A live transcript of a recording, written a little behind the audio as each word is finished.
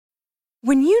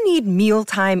When you need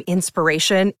mealtime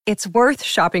inspiration, it's worth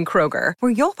shopping Kroger,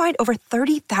 where you'll find over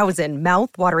 30,000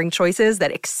 mouth-watering choices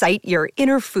that excite your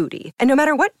inner foodie. And no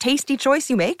matter what tasty choice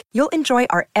you make, you'll enjoy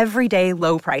our everyday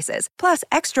low prices, plus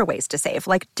extra ways to save,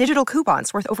 like digital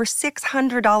coupons worth over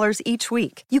 $600 each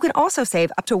week. You can also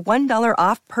save up to $1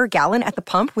 off per gallon at the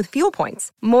pump with fuel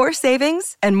points. More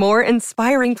savings and more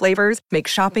inspiring flavors make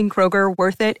shopping Kroger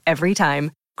worth it every time.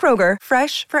 Kroger,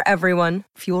 fresh for everyone.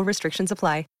 Fuel restrictions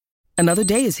apply. Another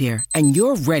day is here, and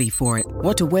you're ready for it.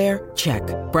 What to wear? Check.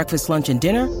 Breakfast, lunch, and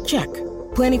dinner? Check.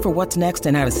 Planning for what's next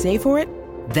and how to save for it?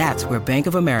 That's where Bank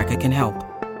of America can help.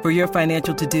 For your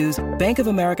financial to-dos, Bank of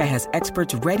America has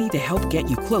experts ready to help get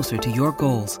you closer to your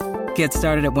goals. Get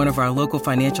started at one of our local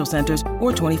financial centers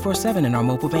or 24/7 in our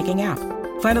mobile banking app.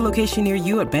 Find a location near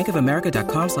you at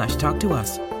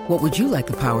bankofamerica.com/talktous. What would you like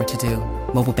the power to do?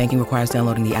 Mobile banking requires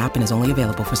downloading the app and is only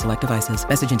available for select devices.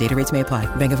 Message and data rates may apply.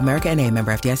 Bank of America N.A.,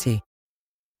 member FDIC.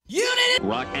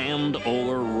 Rock and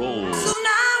or roll. So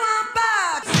now I'm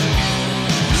back.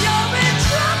 You're in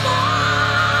trouble.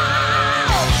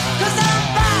 'Cause I'm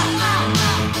back.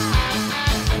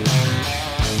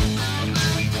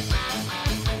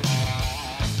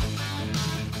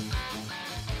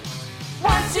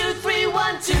 1, 2, 3,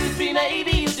 1, 2, 3,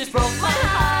 maybe you just broke my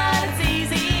heart. It's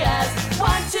easy as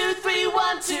 1, 2, 3,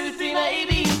 1, 2, 3,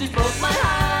 maybe you just broke my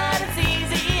heart. It's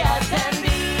easy as can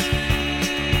be.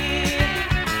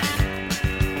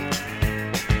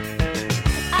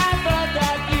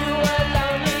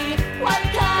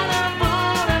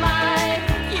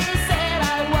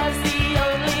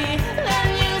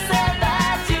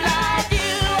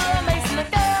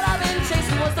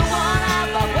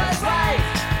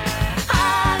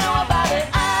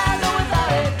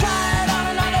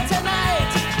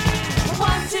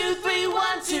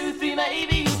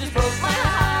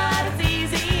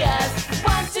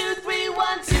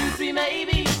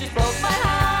 Maybe you just broke my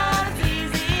heart, it's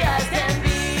easy as can be.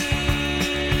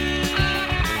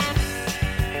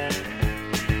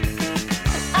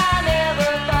 I never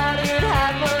thought it'd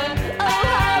happen. Oh,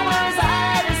 how was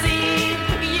I to see?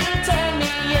 You turned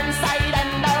me inside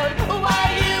and out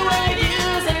while you were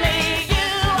using me. You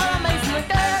are amazing, the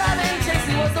girl I've been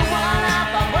chasing was the one I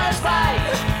thought was right.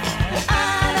 I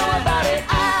know about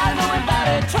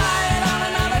it, try it on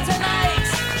another tonight.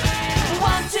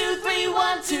 1, 2, 3,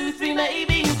 1, 2, 3,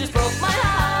 maybe you just broke my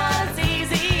heart. It's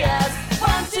easy as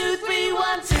 1, 2, 3,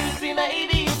 1, 2, 3,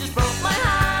 maybe you just broke my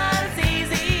heart. It's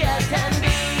easy as can be.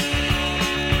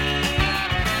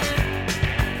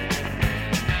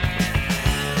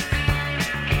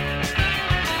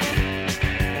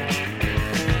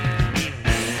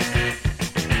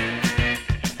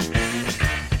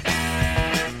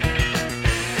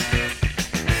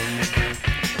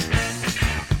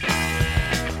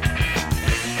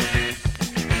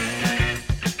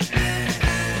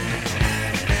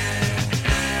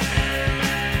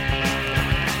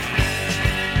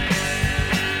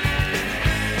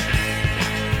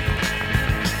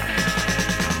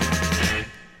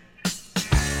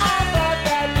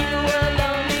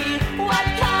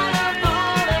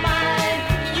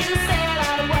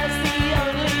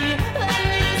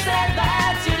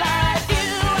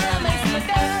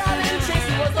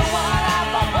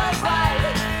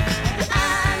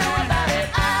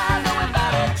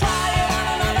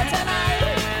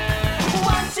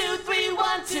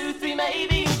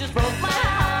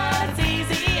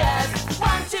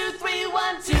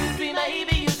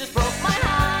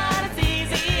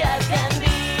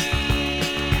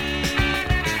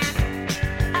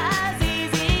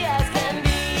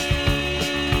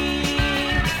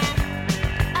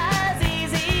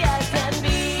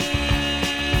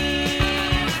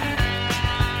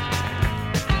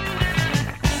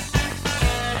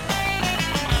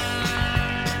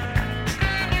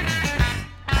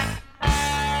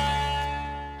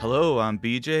 Hello, I'm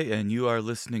BJ, and you are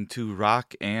listening to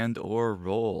Rock and or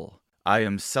Roll. I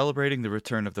am celebrating the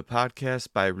return of the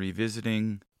podcast by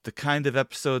revisiting the kind of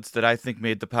episodes that I think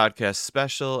made the podcast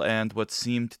special and what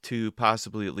seemed to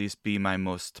possibly at least be my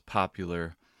most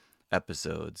popular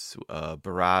episodes, a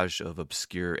barrage of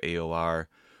obscure AOR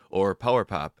or power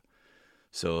pop.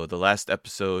 So the last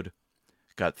episode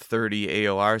got 30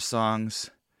 AOR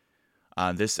songs.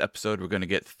 On this episode, we're going to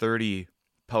get 30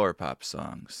 power pop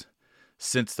songs.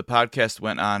 Since the podcast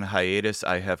went on hiatus,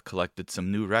 I have collected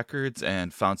some new records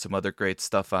and found some other great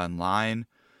stuff online.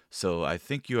 So I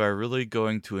think you are really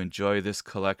going to enjoy this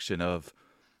collection of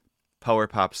power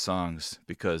pop songs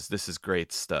because this is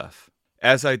great stuff.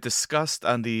 As I discussed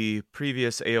on the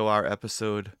previous AOR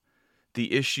episode,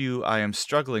 the issue I am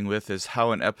struggling with is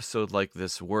how an episode like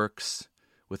this works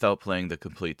without playing the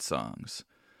complete songs.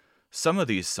 Some of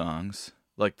these songs,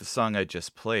 like the song I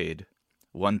just played,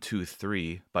 1, 2,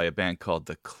 3, by a band called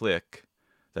The Click,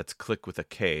 that's Click with a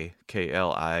K,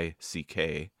 K-L-I-C-K,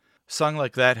 a song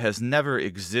like that has never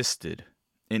existed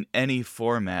in any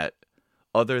format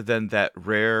other than that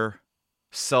rare,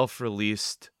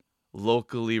 self-released,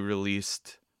 locally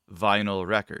released vinyl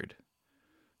record.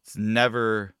 It's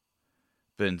never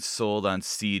been sold on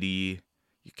CD.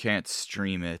 You can't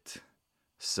stream it.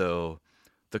 So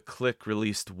The Click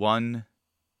released one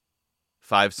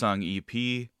 5-song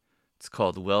EP. It's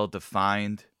called Well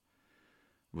Defined.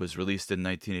 It was released in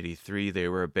 1983. They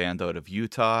were a band out of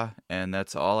Utah, and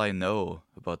that's all I know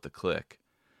about The Click.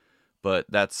 But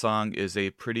that song is a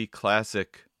pretty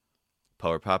classic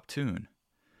power pop tune.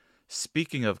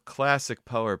 Speaking of classic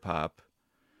power pop,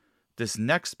 this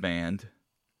next band,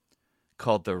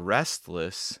 called The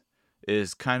Restless,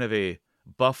 is kind of a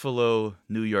Buffalo,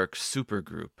 New York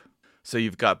supergroup. So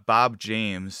you've got Bob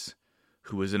James,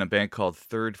 who was in a band called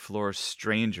Third Floor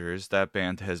Strangers. That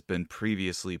band has been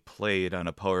previously played on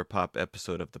a power pop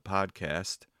episode of the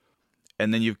podcast.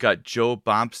 And then you've got Joe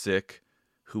Bompsick,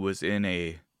 who was in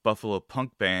a Buffalo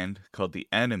punk band called The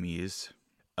Enemies.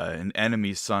 An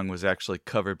Enemies song was actually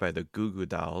covered by the Goo Goo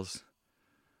Dolls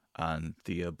on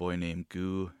the Boy Named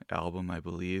Goo album, I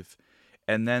believe.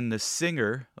 And then the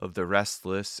singer of The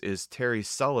Restless is Terry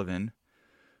Sullivan,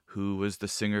 who was the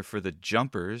singer for The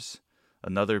Jumpers,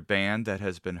 another band that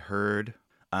has been heard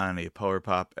on a power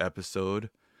pop episode.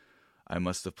 I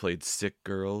Must Have Played Sick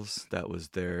Girls.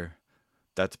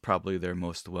 That's probably their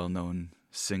most well-known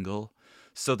single.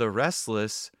 So The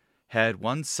Restless had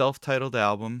one self-titled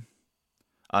album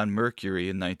on Mercury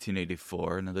in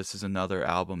 1984. Now this is another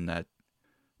album that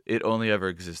it only ever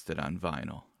existed on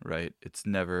vinyl, right? It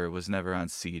was never on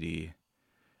CD.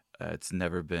 It's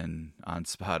never been on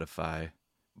Spotify.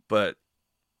 But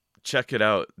check it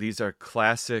out. These are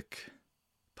classic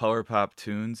power pop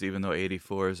tunes, even though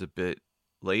 84 is a bit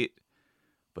late.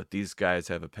 But these guys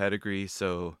have a pedigree,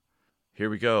 so here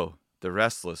we go. The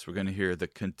Restless. We're going to hear The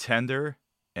Contender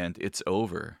and It's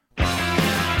Over.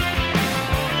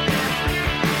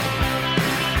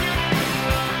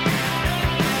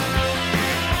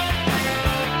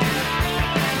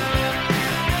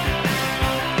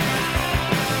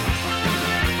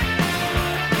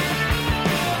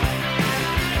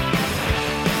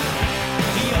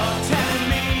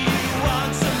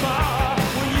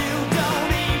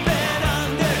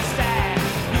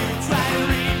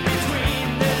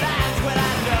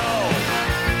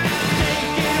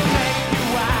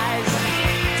 Why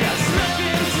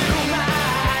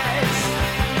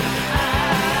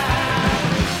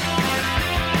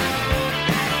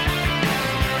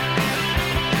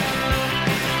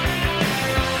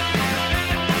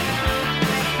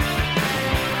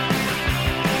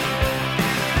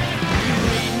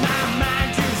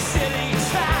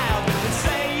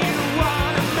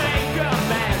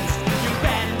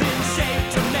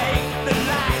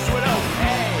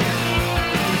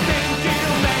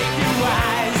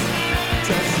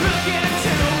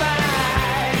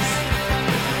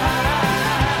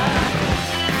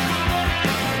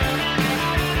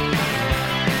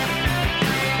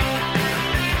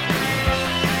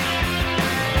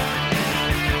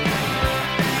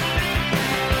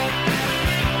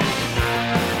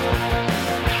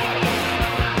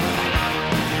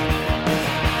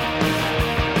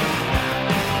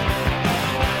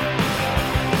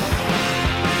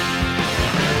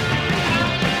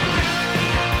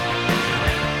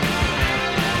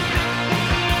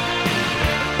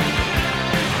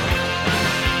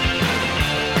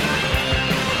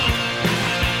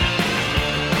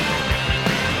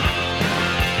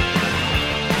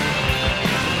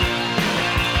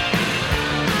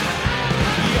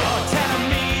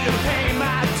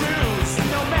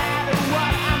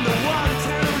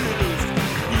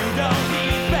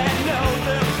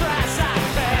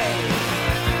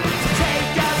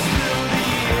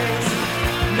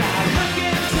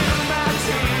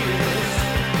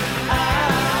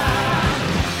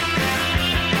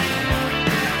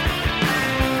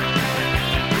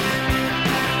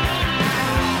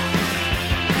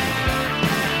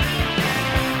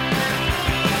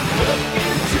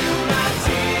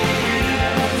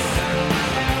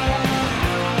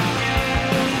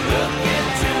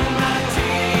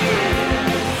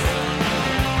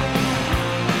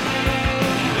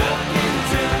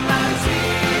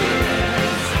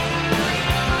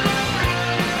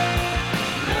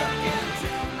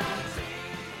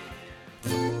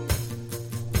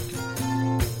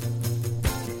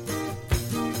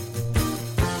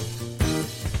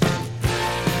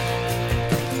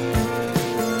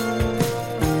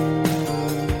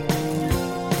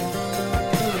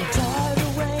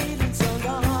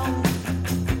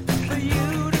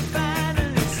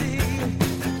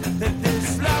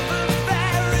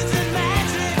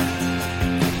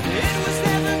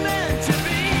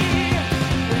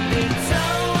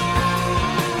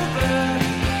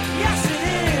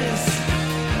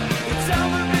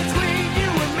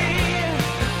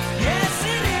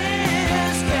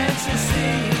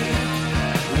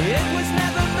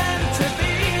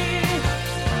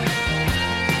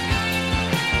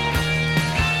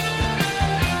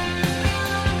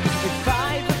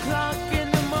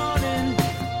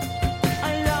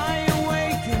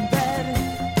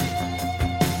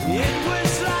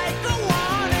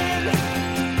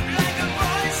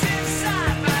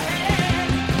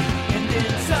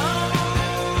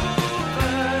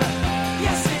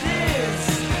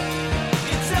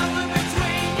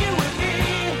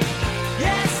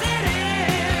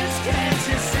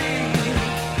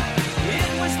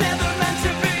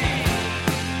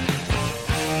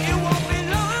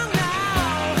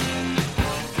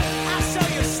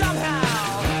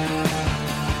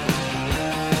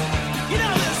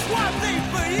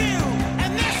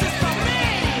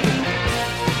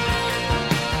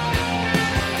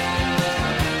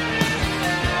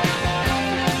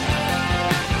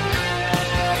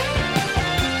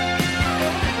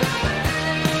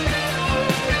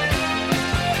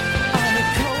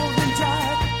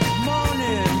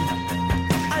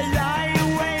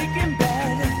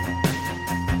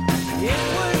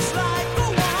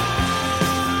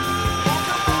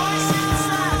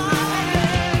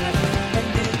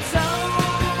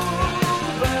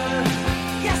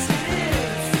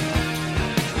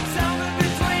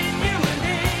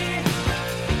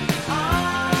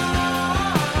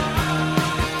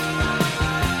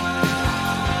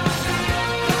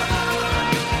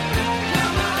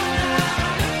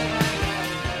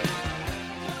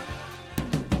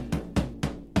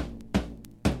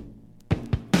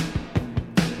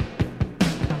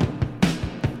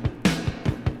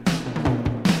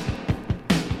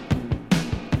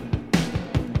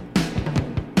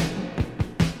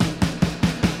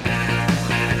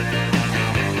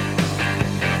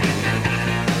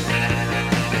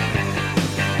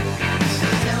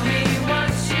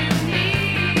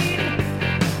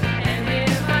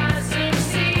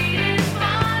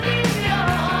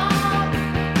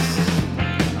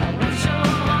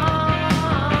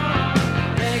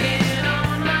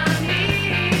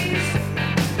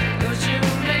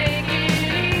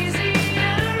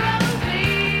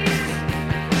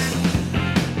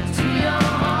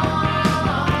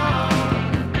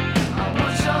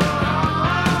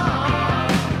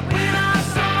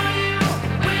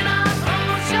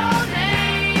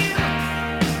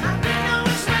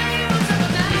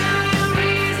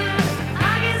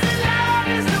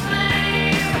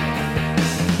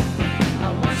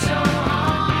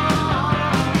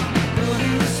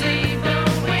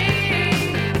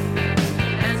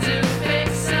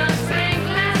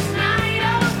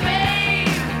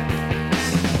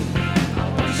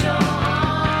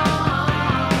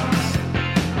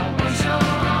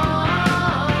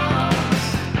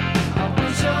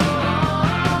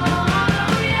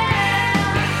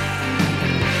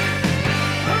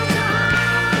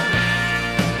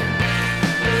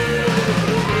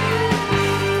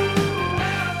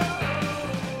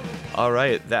All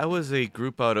right, that was a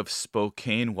group out of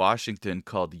Spokane, Washington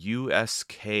called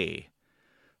USK.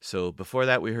 So before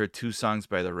that, we heard two songs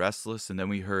by The Restless, and then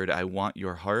we heard I Want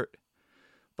Your Heart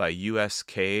by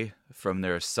USK from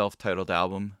their self-titled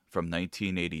album from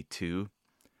 1982.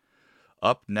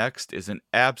 Up next is an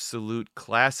absolute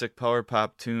classic power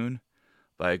pop tune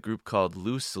by a group called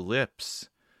Loose Lips.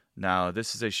 Now,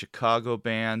 this is a Chicago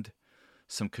band,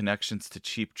 some connections to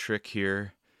Cheap Trick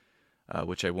here.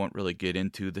 Which I won't really get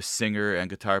into. The singer and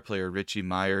guitar player Richie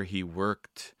Meyer,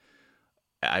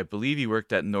 I believe he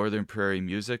worked at Northern Prairie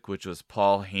Music, which was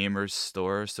Paul Hamer's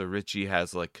store. So Richie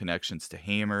has like connections to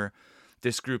Hamer.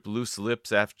 This group, Loose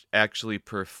Lips, actually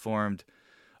performed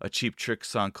a Cheap Trick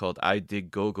song called I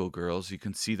Dig Go-Go Girls. You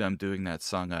can see them doing that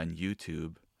song on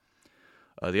YouTube.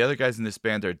 The other guys in this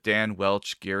band are Dan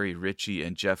Welch, Gary Ritchie,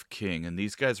 and Jeff King. And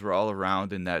these guys were all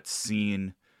around in that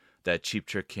scene that Cheap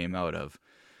Trick came out of.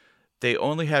 They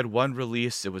only had one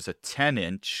release. It was a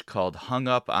 10-inch called Hung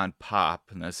Up on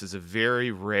Pop. And this is a very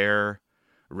rare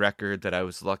record that I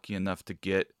was lucky enough to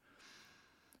get.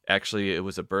 Actually, it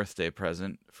was a birthday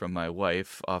present from my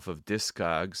wife off of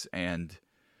Discogs. And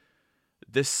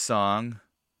this song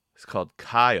is called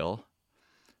Kyle.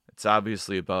 It's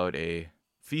obviously about a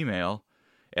female.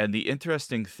 And the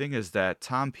interesting thing is that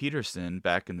Tom Peterson,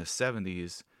 back in the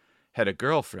 70s, had a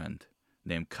girlfriend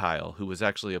named Kyle, who was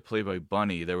actually a Playboy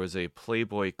bunny. There was a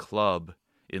Playboy club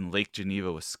in Lake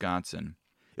Geneva, Wisconsin.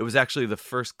 It was actually the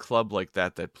first club like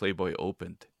that Playboy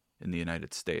opened in the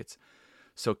United States.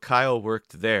 So Kyle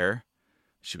worked there.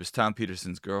 She was Tom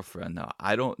Peterson's girlfriend. Now,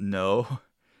 I don't know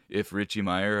if Richie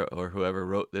Meyer or whoever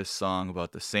wrote this song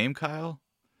about the same Kyle,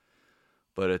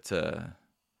 but it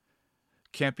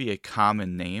can't be a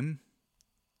common name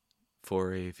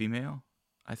for a female,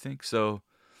 I think. So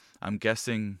I'm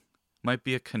guessing might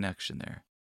be a connection there.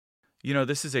 You know,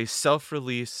 this is a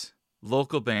self-release,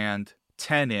 local band,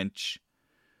 10-inch.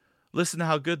 Listen to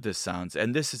how good this sounds.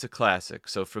 And this is a classic.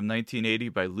 So from 1980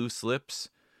 by Loose Lips,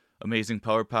 amazing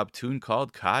power pop tune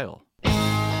called Kyle.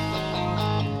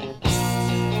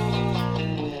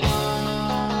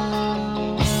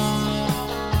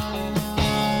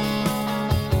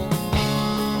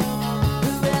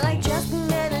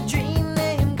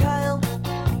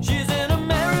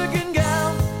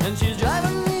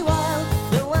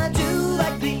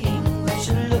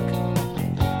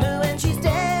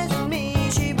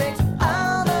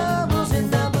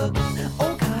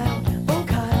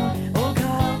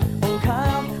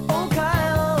 Oh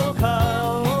Kyle,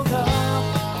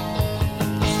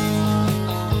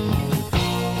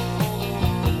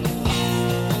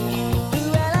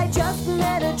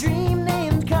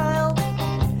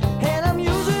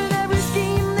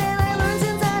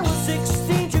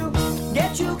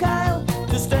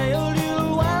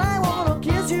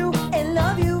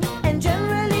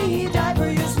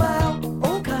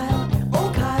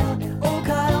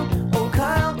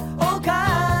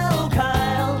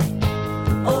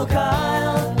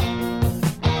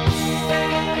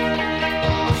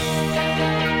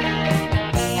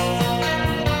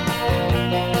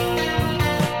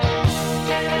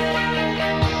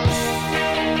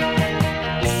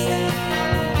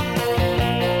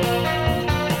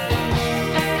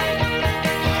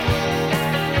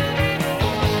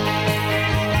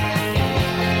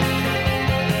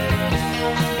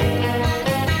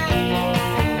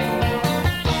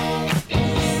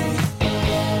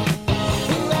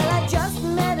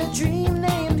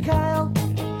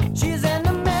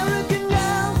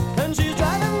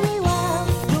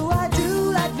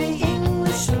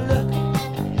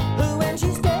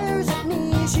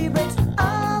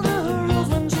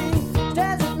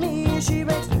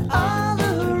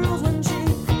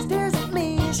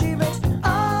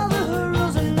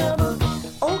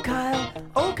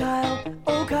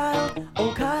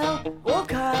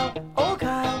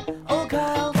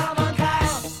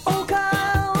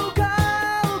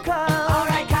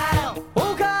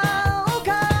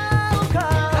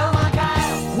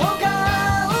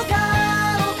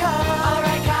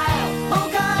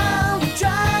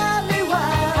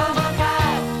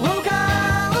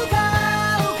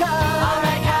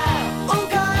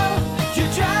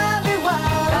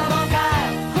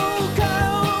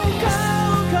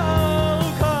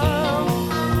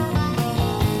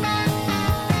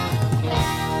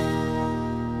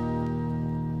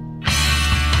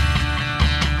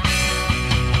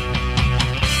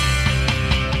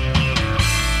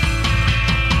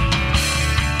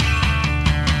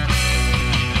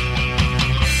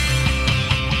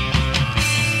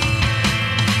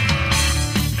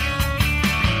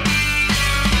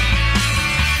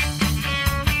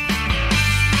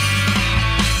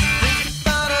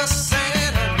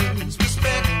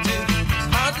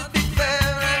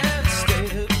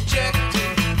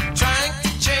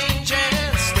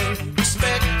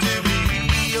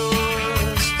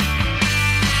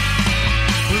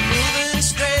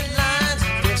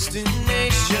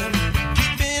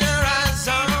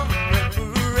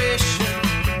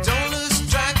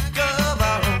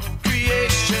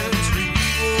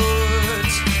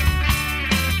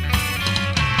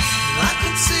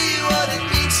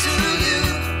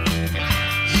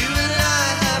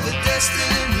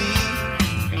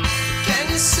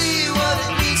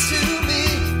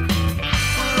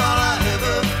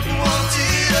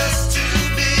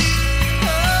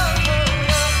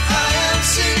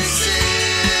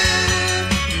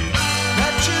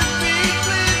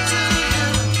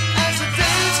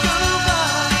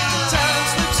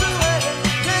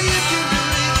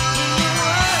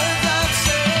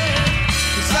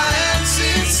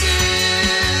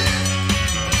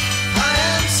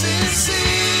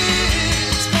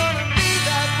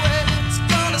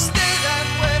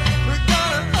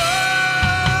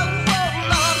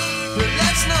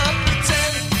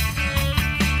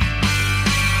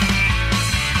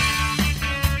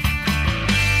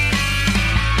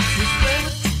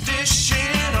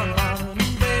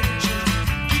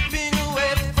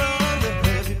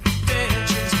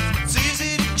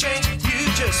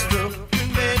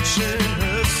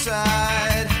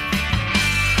 side.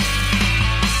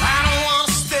 I don't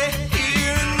wanna stay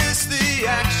here and miss the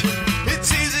action.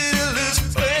 It's easy to lose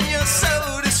when you're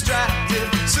so distracted.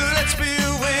 So let's be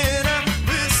a winner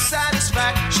with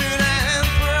satisfaction and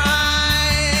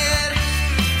pride.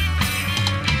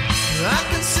 I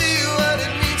can see what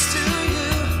it means to you.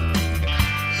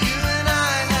 You and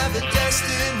I have a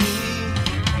destiny.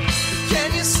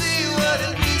 Can you see what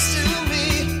it means to me?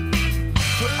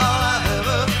 We're all I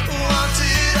ever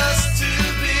wanted us to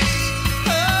be.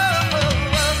 Oh, oh,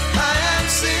 oh, I am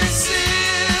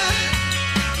sincere.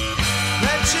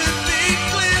 That should be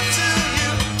clear to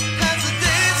you. As the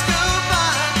days go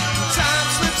by, time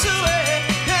slips away,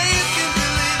 and you can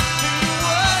believe in the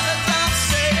words I'm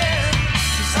saying.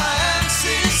 'Cause I am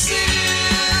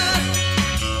sincere.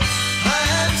 I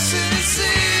am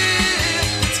sincere.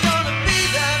 It's gonna be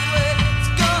that way. It's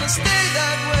gonna stay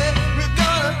that way. We're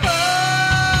gonna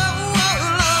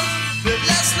hold on, but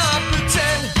let's not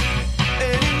pretend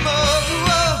anymore.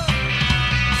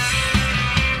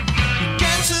 You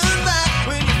can't turn back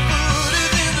when your foot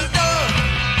is in the door.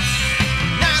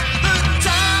 Now the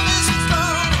time is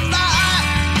gonna fly.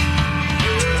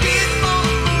 Keep on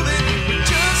moving, we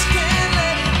just can't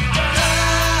let it die.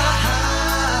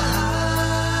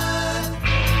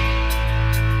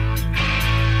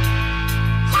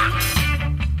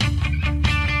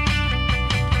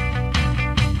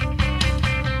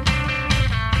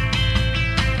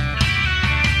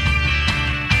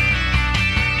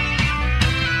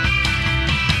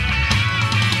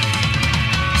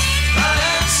 I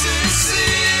am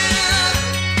sincere.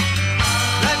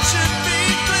 That should be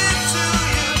clear to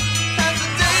you. As the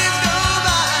days go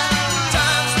by,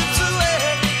 time slips away,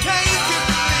 and you can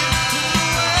believe in the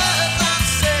words I'm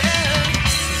saying.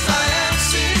 'Cause I am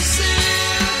sincere.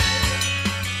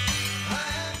 I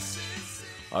am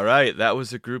sincere. All right, that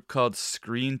was a group called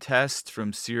Screen Test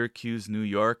from Syracuse, New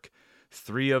York.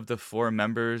 3 of the 4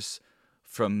 members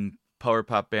from power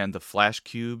pop band The Flash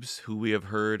Cubes, who we have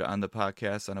heard on the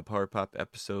podcast on a power pop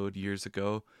episode years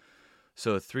ago.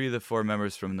 So 3 of the 4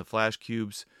 members from The Flash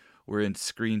Cubes were in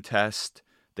Screen Test.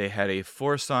 They had a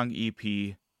 4-song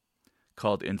EP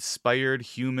called Inspired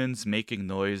Humans Making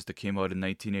Noise that came out in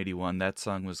 1981. That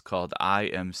song was called I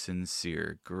Am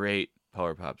Sincere. Great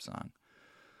power pop song.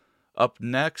 Up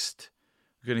next,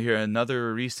 we're going to hear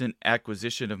another recent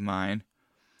acquisition of mine.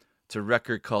 It's a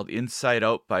record called Inside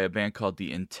Out by a band called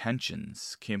The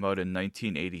Intentions. Came out in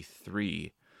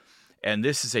 1983. And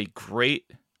this is a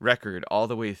great record all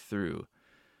the way through.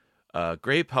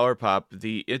 Great power pop.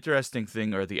 The interesting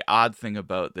thing, or the odd thing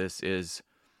about this, is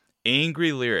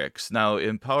angry lyrics. Now,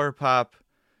 in power pop,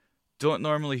 don't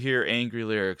normally hear angry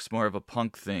lyrics, more of a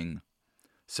punk thing.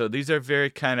 So these are very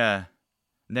kind of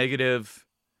negative,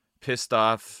 pissed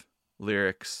off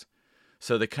lyrics.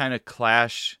 So they kind of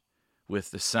clash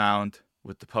with the sound,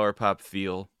 with the power pop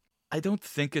feel. I don't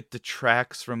think it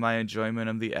detracts from my enjoyment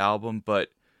of the album,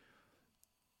 but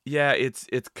yeah, it's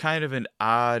kind of an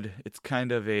odd, it's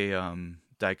kind of a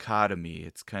dichotomy.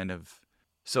 It's kind of,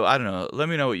 so I don't know. Let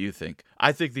me know what you think.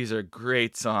 I think these are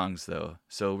great songs though.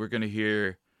 So we're going to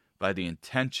hear by The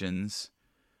Intentions,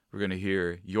 we're going to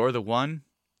hear You're the One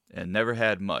and Never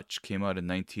Had Much. Came out in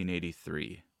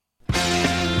 1983.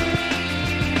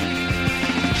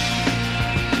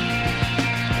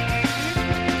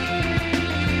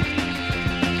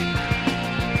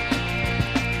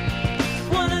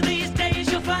 One of these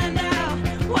days you'll find out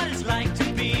what it's like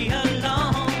to be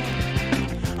alone.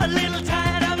 A little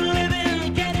tired of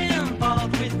living, getting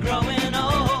involved with growing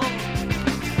old.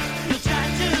 You'll try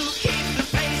to keep the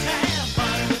pace, have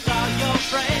fun with all your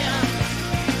friends.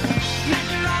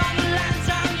 Measure all the lines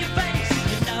on your face,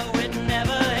 you know it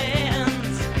never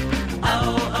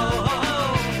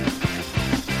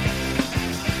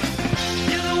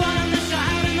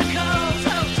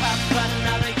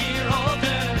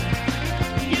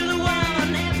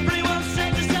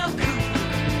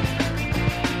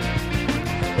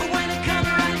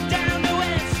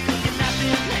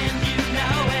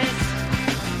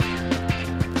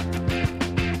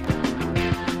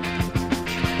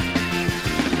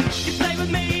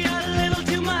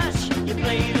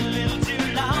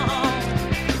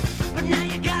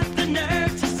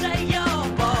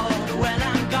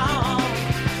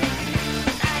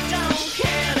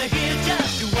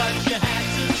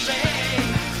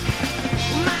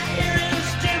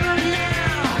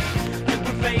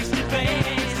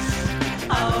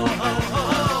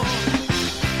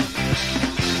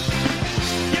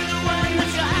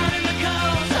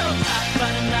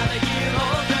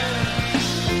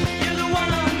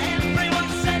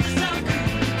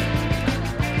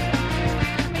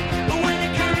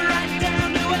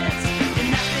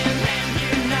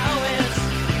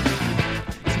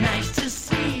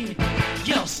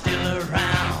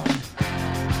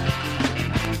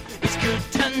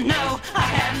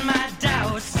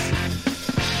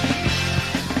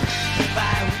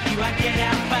I get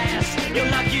out fast. Your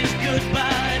luck is good,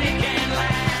 but it can't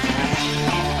last.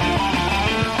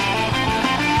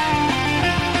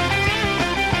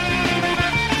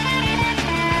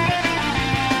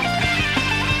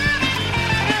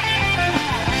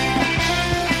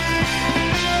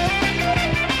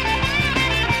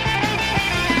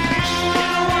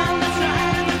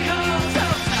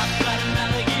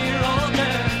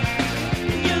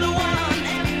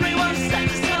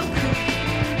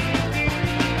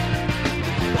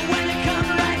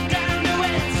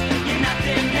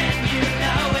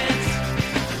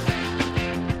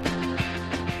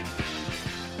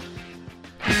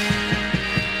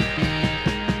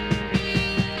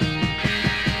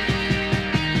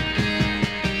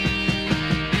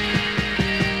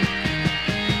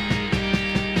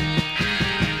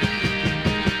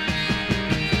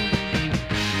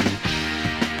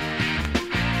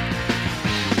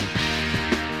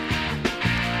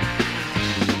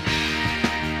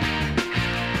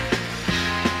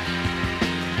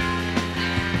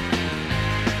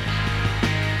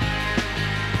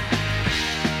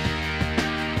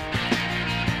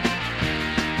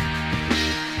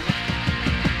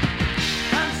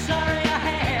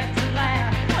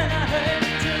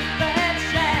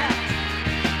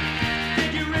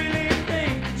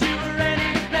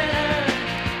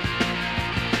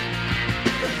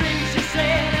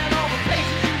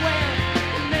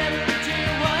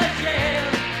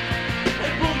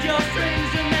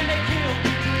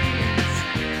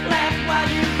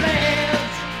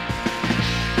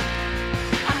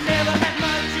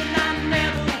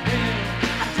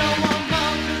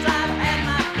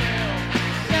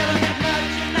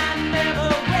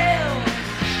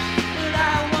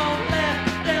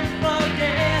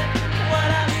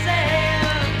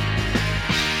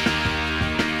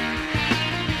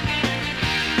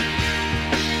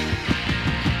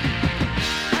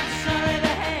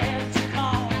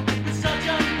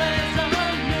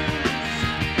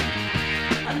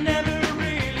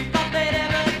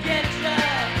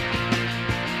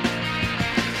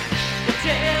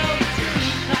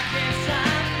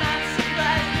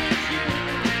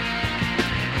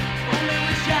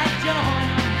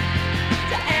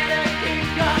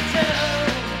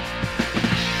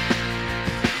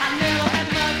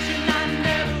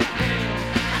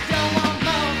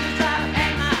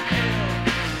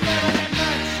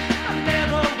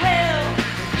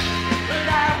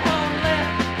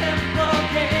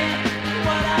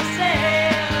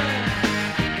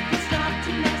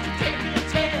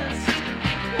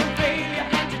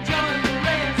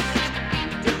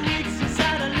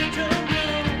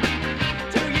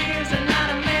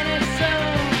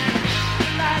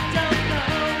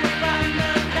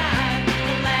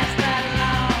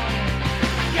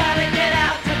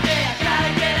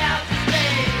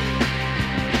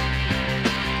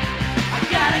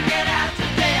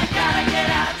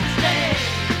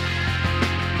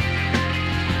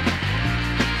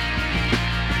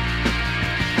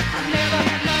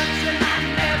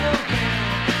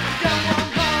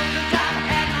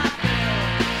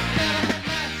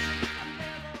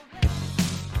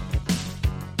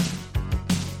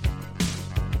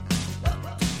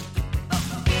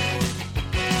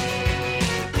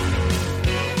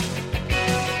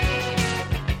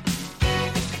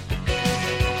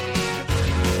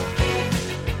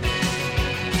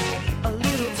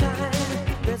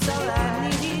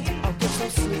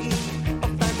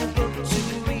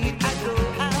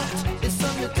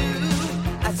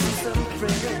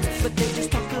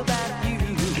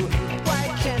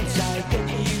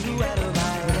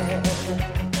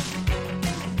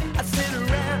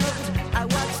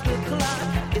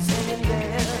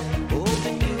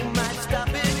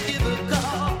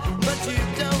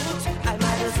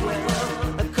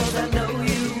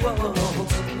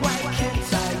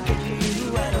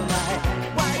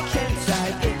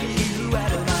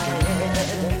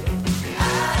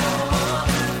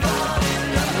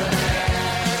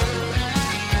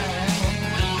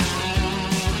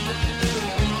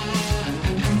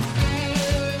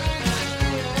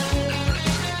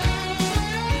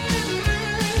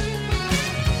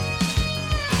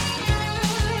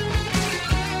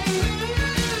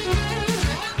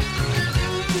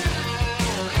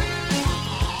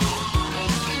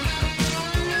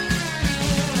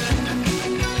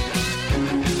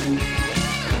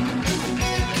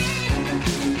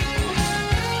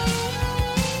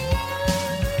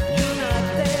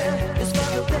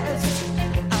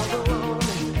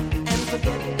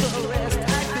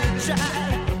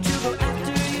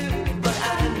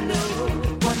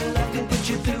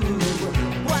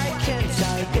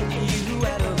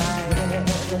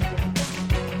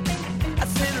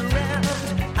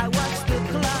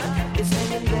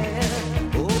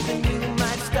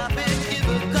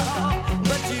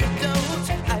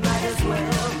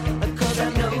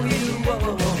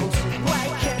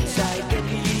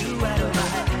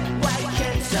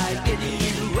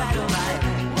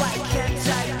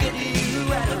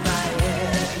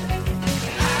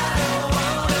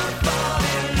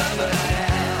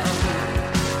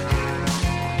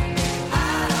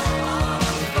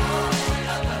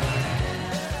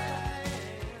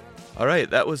 All right,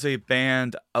 that was a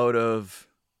band out of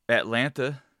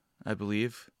Atlanta, I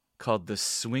believe, called the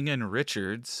Swingin'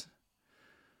 Richards.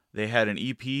 They had an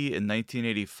EP in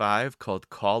 1985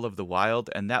 called Call of the Wild,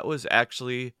 and that was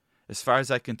actually, as far as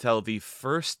I can tell, the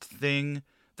first thing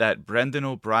that Brendan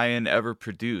O'Brien ever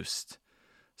produced.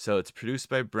 So it's produced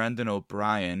by Brendan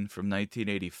O'Brien from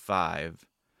 1985.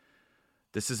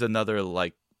 This is another,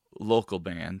 like, local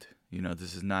band. You know,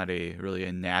 this is not really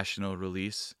a national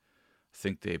release. I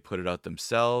think they put it out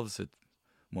themselves. It's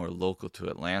more local to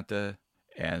Atlanta.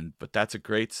 But that's a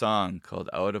great song called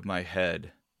Out of My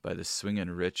Head by the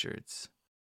Swingin' Richards.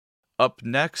 Up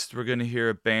next, we're going to hear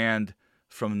a band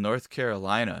from North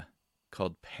Carolina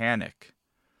called Panic.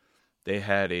 They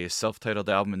had a self-titled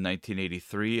album in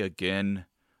 1983. Again,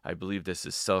 I believe this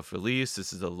is self-released.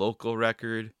 This is a local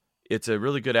record. It's a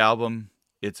really good album.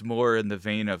 It's more in the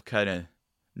vein of kind of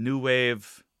new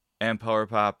wave and power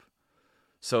pop.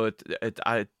 So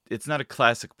it's not a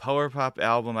classic power pop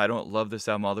album. I don't love this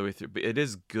album all the way through, but it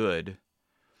is good.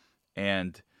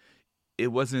 And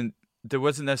there wasn't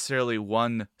necessarily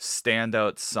one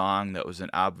standout song that was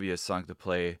an obvious song to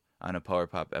play on a power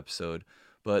pop episode.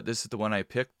 But this is the one I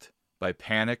picked by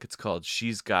Panic. It's called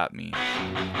She's Got Me.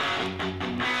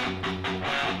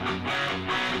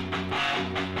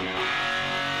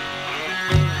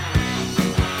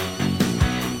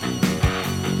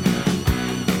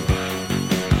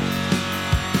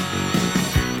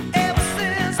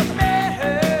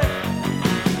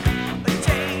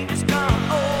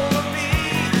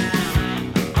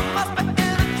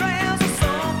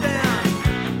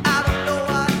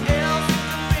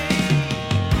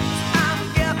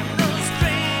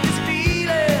 Strangest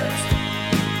feelings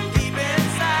deep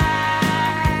inside.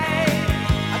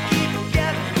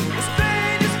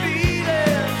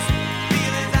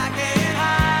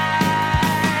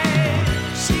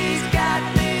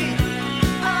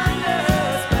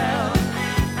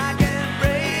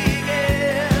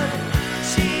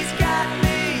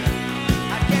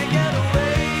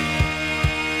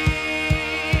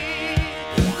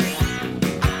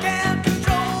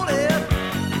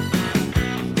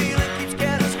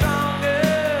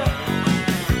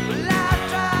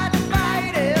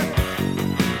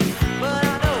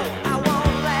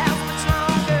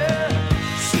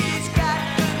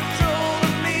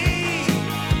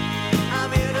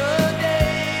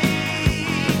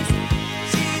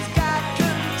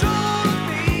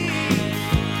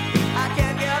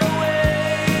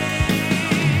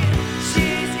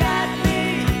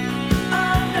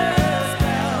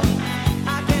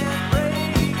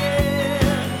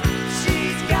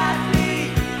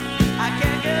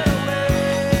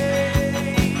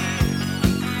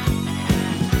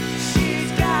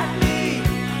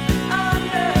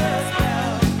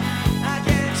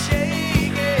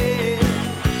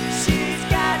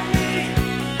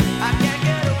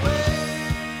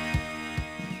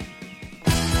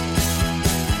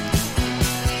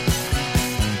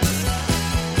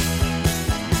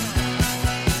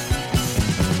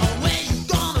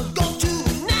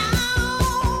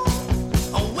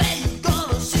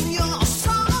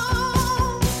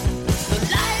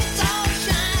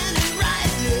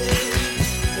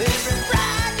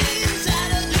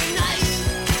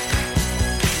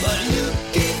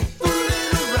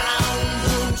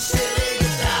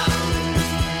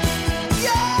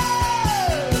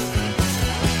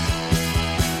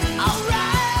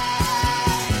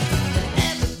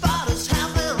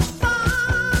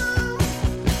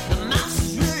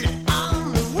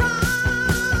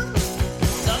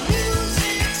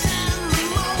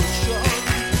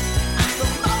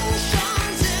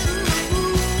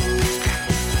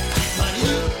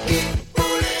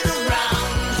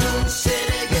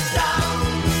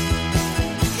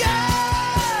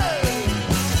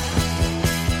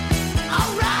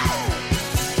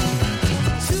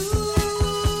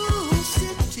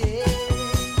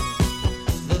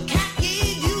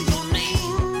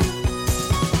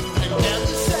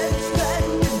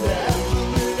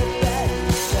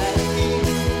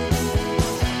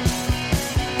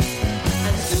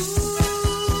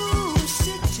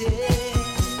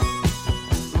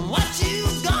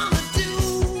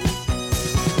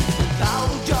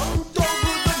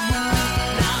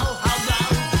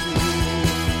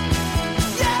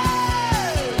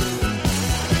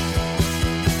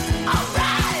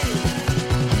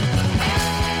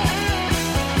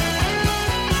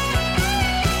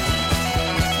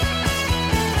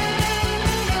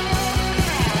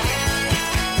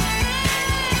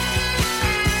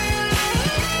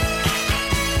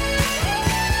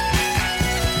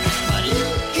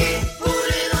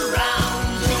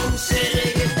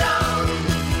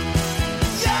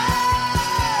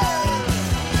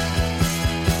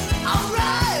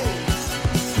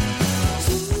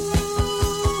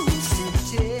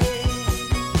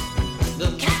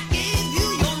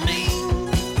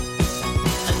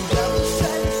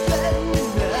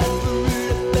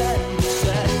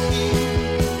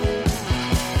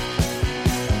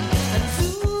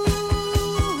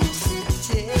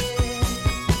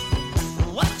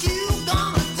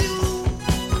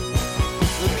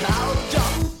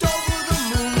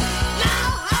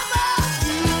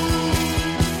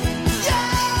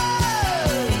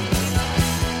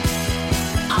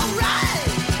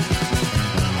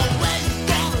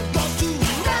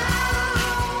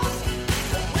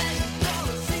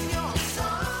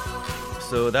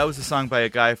 So that was a song by a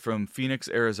guy from Phoenix,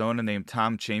 Arizona named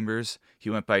Tom Chambers. He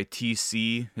went by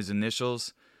TC, his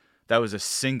initials. That was a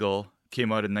single,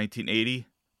 came out in 1980.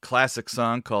 Classic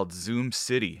song called Zoom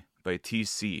City by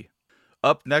TC.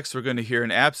 Up next, we're going to hear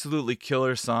an absolutely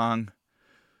killer song.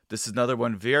 This is another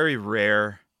one, very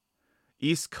rare.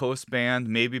 East Coast band,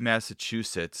 maybe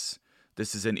Massachusetts.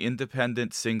 This is an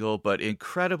independent single, but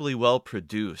incredibly well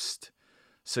produced.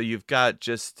 So you've got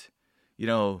just,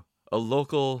 a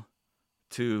local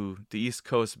to the East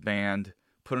Coast band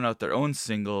putting out their own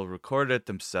single, recorded it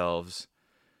themselves.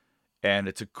 And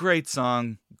it's a great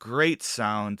song, great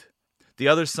sound. The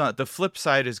other song, the flip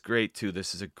side is great too.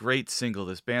 This is a great single.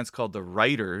 This band's called The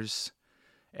Writers.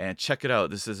 And check it out.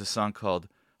 This is a song called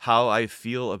How I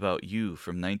Feel About You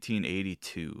from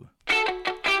 1982.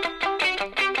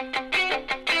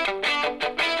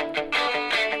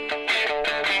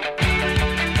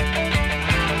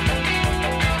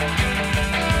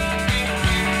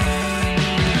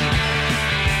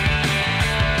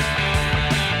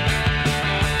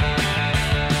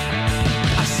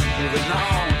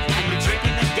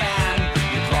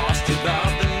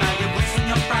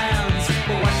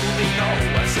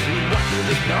 What do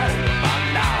they know about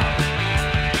now?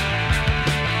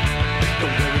 The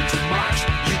way to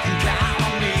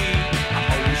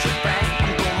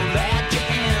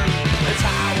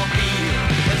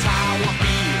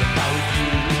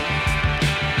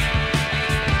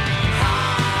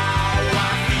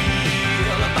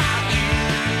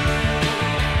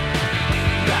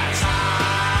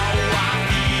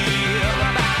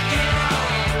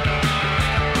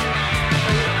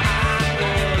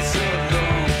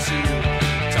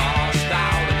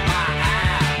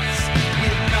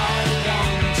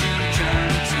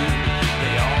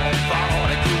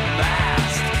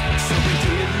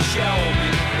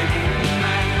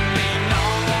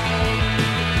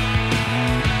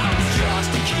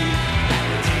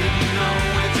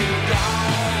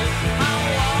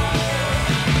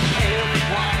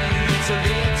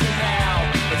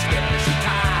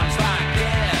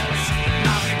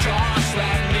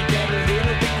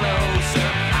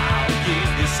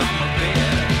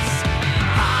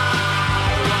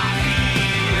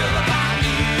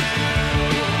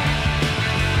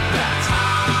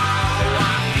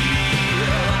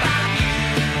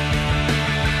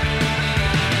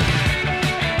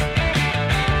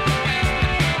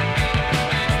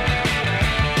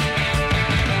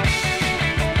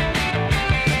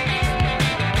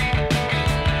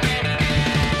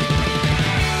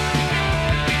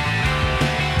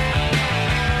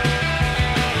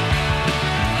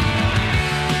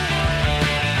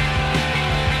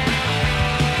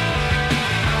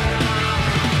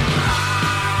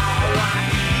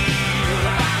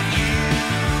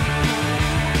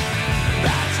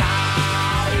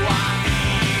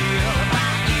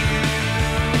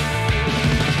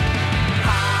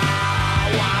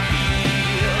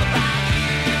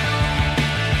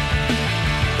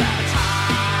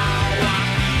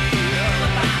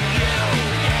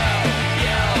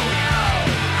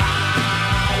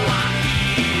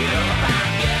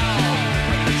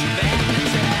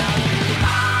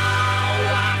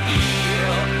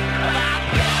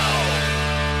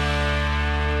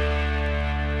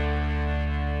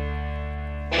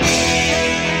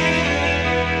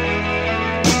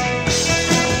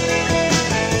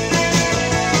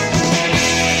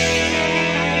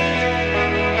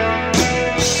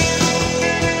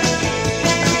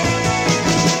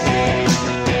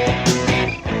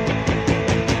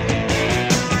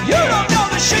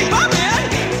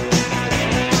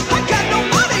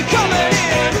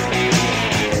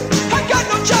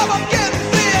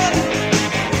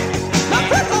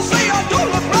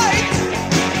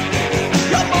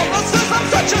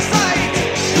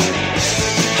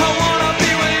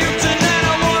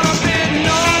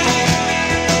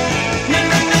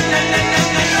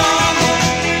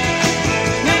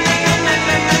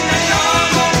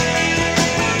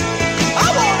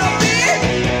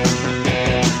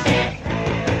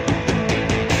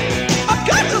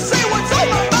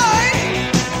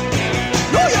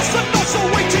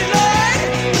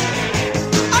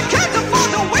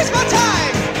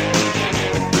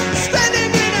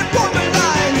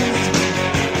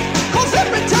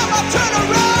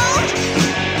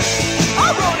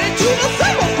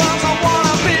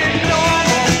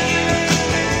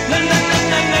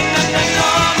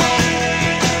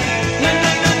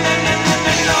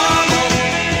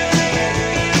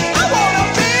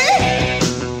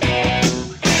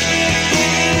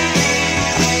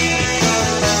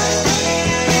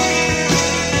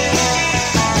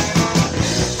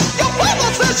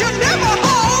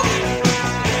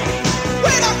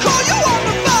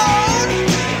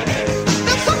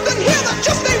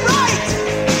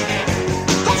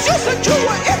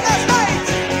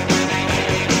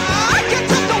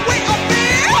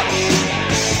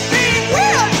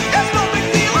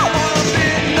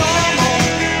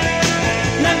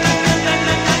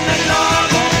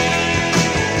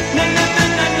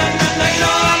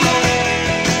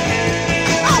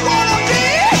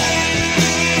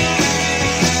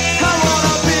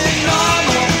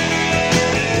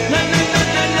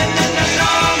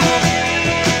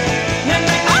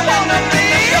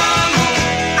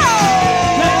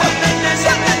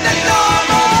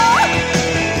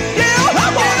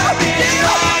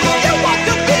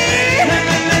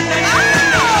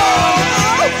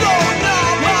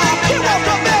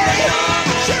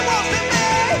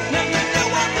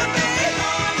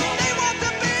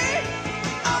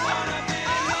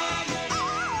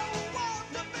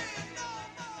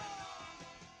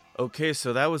Okay,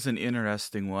 so that was an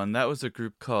interesting one. That was a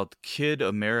group called Kid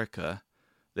America.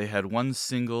 They had one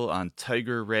single on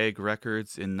Tiger Rag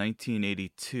Records in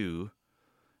 1982,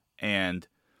 and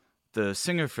the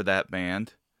singer for that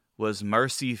band was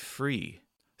Marcy Free.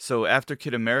 So after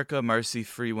Kid America, Marcy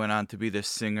Free went on to be the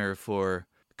singer for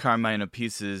Carmine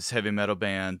Appice's heavy metal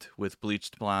band with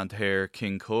bleached blonde hair,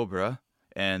 King Cobra,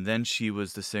 and then she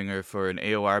was the singer for an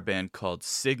AOR band called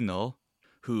Signal,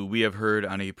 who we have heard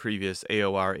on a previous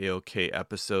AOR AOK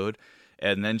episode.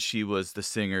 And then she was the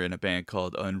singer in a band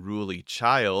called Unruly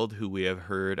Child, who we have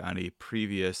heard on a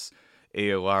previous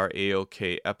AOR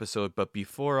AOK episode. But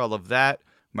before all of that,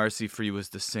 Marcy Free was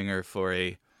the singer for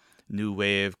a new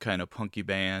wave kind of punky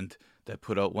band that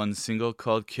put out one single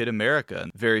called Kid America.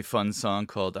 A very fun song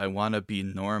called I Wanna Be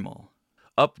Normal.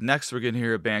 Up next, we're going to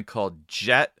hear a band called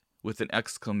Jet with an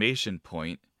exclamation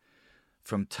point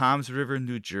from Toms River,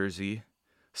 New Jersey.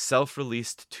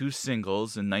 Self-released 2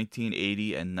 singles in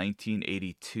 1980 and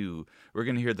 1982. We're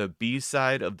going to hear the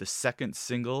B-side of the second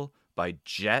single by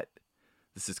Jet.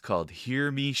 This is called Hear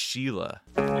Me, Sheila.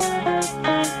 Sheila's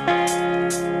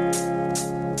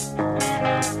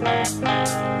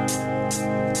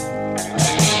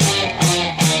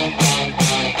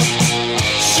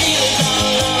all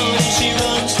alone and she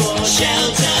runs for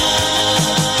shelter.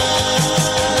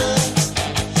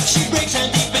 She breaks down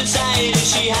deep inside and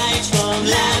she hides from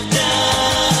laughter.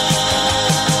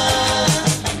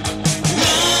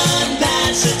 Run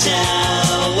past the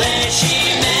town where she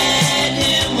met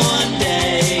him one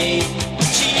day.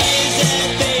 She hears their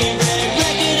favorite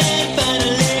record and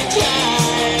finally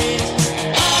cries.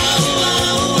 Oh,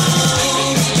 oh, oh.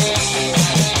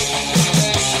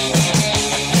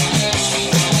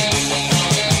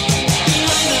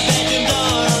 Behind the bedroom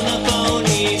door on the phone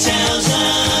he tells her,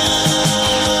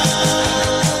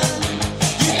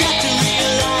 you got to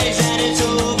realize that it's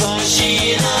over,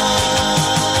 Sheila.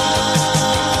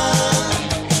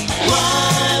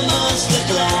 Why must the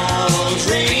clouds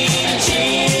rain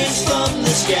tears from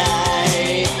the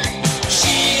sky?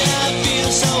 Sheila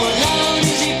feels so alone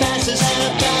as he passes her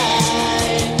by.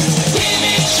 Hear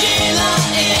me, Sheila,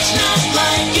 it's not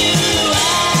like you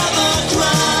ever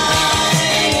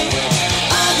cry.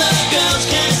 Other girls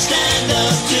can't stand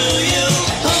up to you.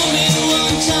 Hold me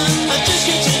one time, I just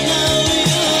get to know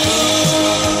you.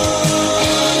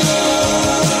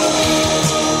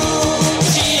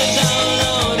 She is all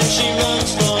alone and she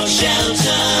runs for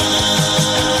shelter.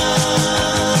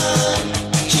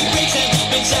 She breaks her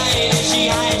deep inside and she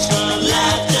hides from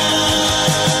laughter.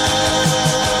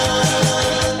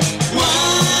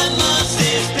 Why must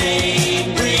this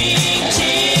pain bring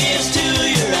tears to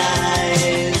your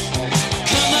eyes?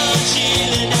 Come on,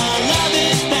 Sheila, now love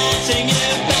is passing you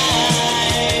by.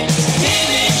 Hear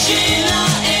me, Sheila,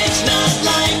 it's not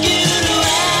like you to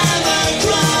ever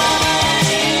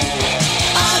cry.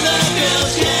 Other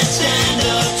girls can't stand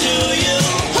up to you.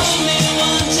 Hold me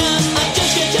one time, I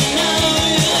just get to know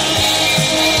you.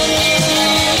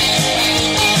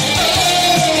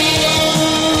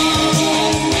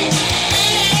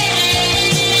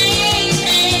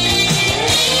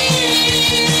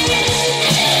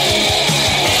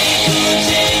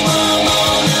 Écoutez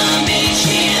mon ami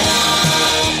Sheila,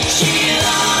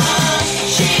 Sheila,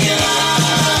 Sheila,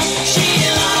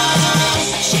 Sheila,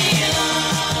 Sheila.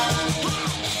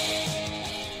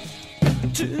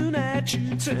 Tonight you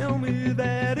tell me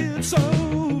that it's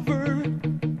over.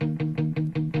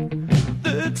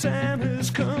 The time has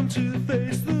come to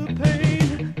face the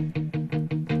pain.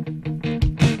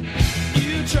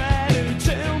 You try to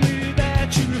tell me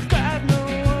that you've got no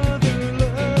other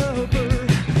lover.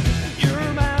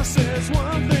 Your mouth says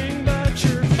one thing, but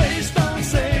your face don't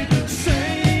say the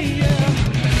same. Yeah.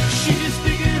 She's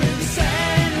speaking in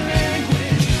sign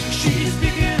language. She's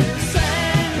speaking in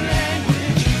sign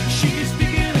language. She's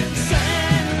speaking in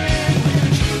sign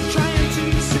language. Trying to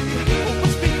see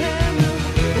what's behind the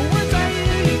words I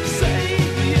hear you say.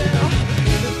 Yeah.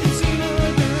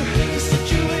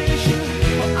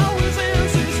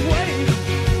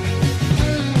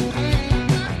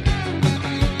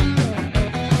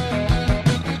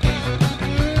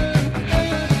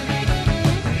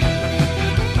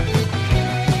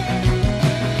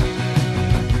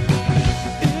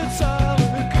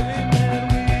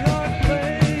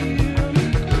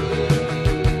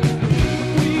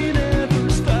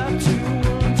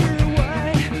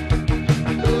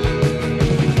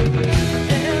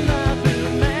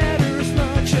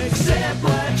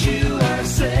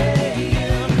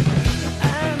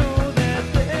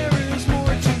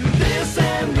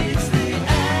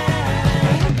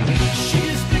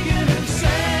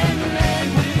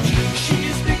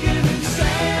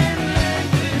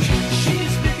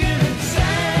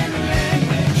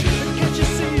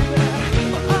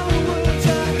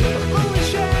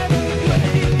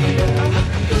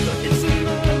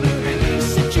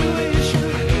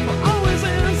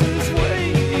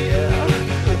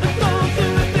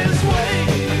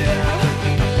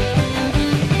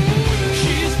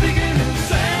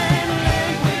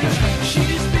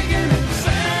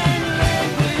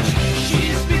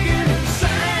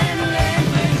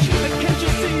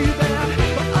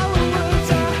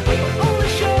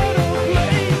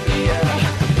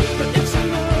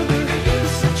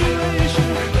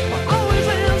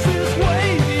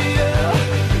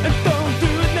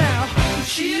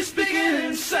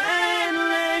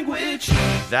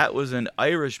 That was an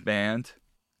Irish band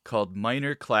called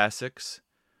Minor Classics.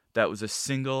 That was a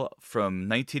single from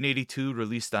 1982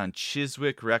 released on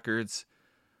Chiswick Records,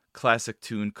 classic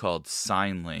tune called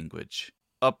Sign Language.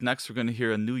 Up next, we're going to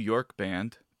hear a New York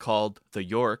band called The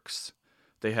Yorks.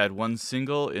 They had one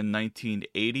single in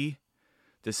 1980.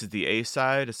 This is the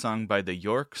A-side, a song by The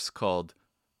Yorks called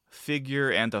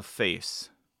Figure and a Face.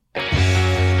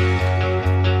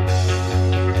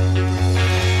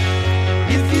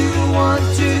 If you want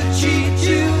to cheat,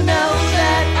 you know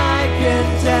that I can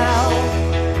tell.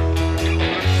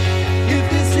 If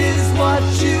this is what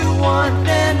you want,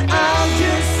 then I'll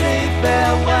just say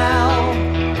farewell.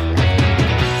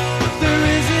 There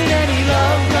isn't any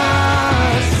love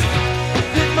lost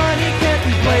that money can't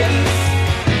replace.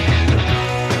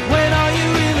 When all you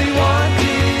really want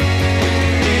is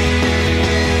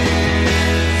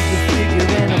a figure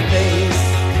and a face.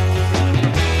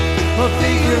 A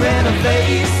figure and a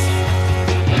face.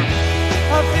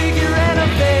 A figure and a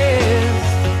face.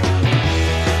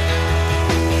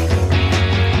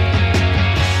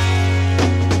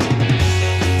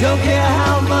 Don't care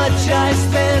how much I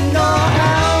spend or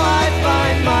how I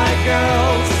find my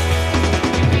girls.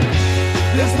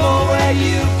 There's more where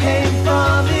you came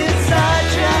from. It's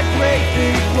such a great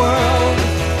big world.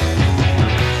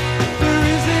 There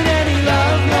isn't any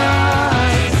love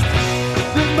lost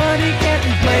that money can't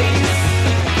replace.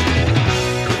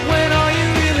 When all you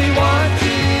really want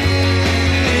is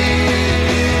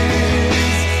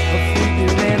a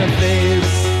figure and a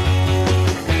face.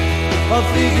 A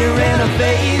figure and a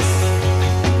face.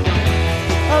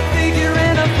 A figure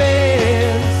and a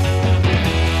face.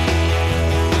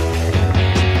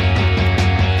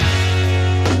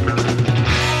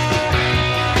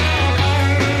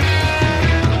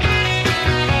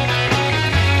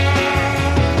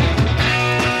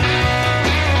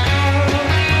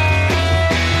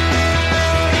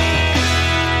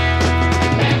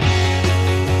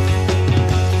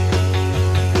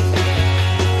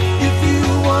 If you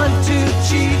want to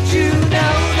cheat, you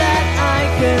know that I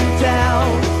can tell.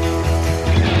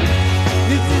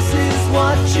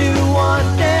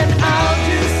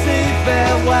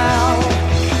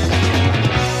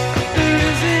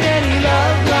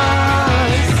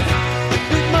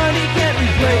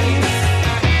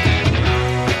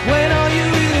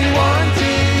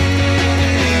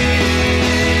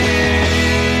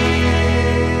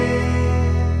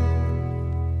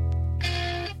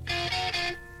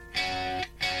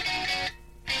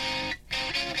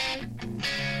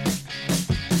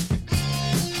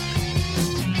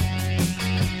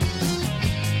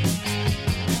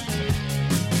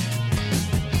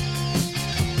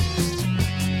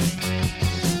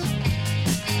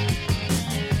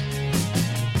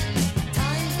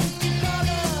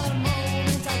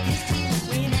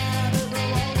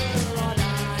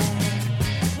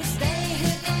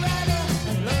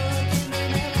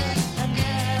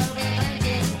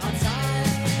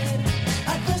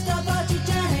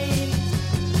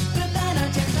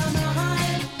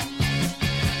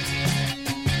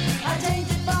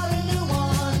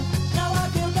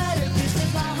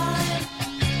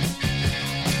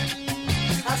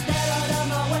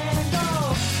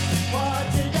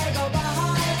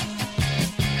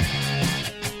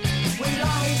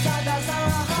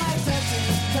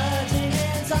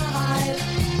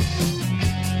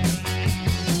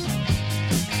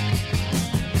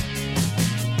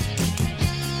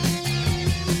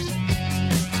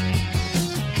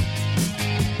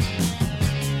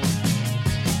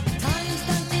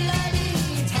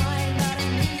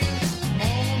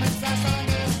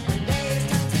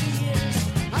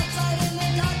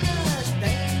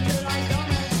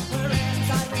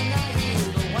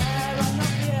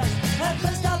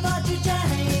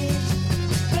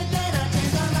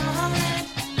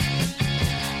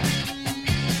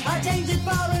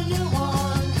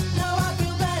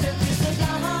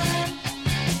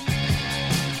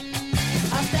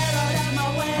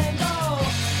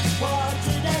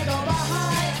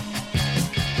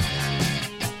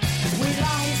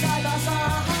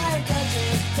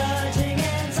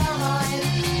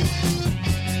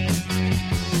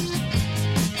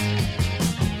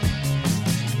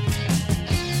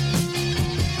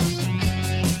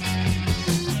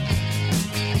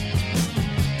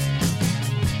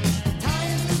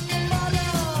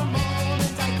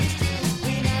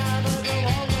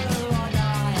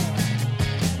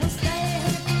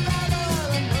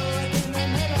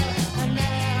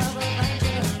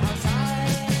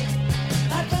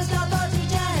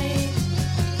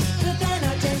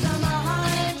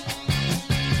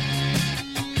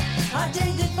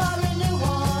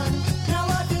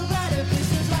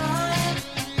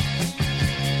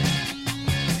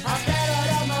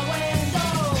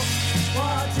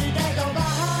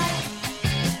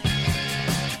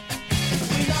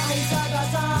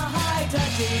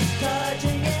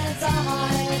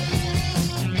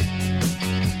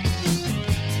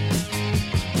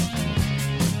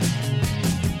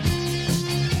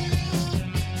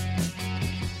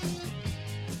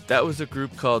 That was a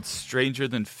group called Stranger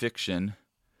Than Fiction.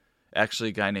 Actually,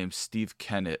 a guy named Steve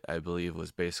Kennett, I believe,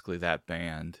 was basically that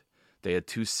band. They had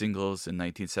 2 singles in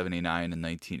 1979 and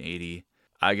 1980.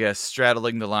 I guess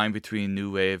straddling the line between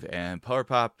new wave and power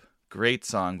pop. Great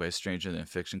song by Stranger Than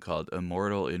Fiction called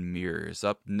Immortal in Mirrors.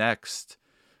 Up next,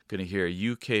 gonna hear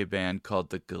a UK band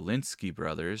called the Galinsky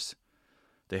Brothers.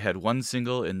 They had 1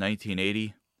 single in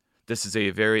 1980. This is a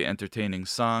very entertaining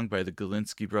song by the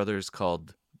Galinsky Brothers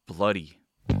called Bloody.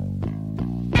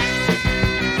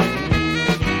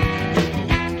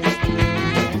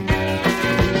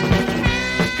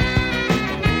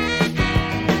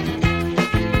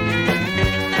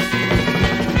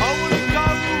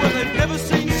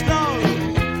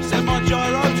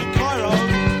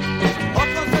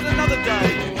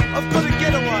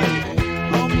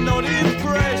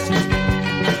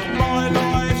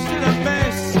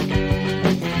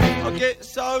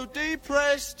 So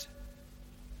depressed,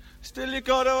 still you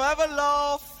gotta have a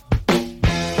laugh. Ha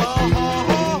ha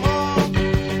ha ha.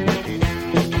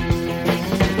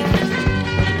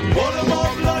 What am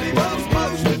I bloody well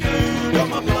supposed to do? Got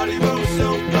my bloody well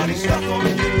self bloody stuck on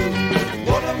you.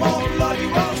 What am I bloody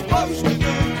well supposed to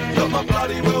do? Got my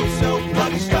bloody well self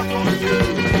bloody stuck on you.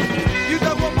 You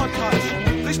don't want my touch,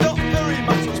 there's not very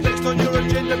much what's next on your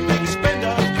agenda, big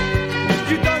spender.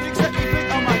 You don't exactly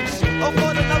think I'm ace, I'll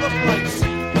find another place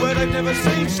where they've never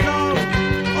seen snow.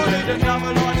 I need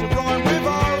another line to rhyme with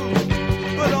oh,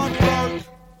 but I'm broke,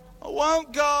 I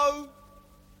won't go.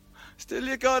 Still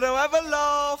you gotta have a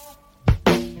laugh.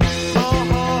 Ha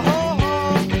ha ha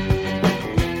ha.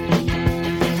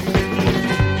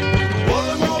 What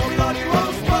am I bloody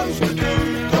well supposed to do?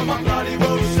 Got my bloody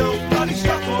well self bloody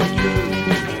stuck on you.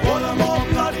 What am I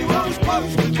bloody well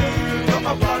supposed to do? Got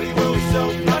my bloody well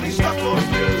self bloody stuck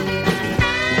on you.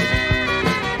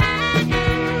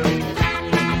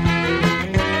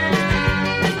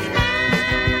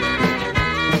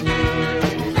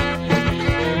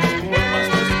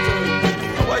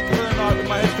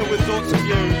 With thoughts of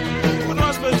you. What am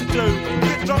I supposed to do?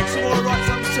 Get drunk some more, write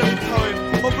some silly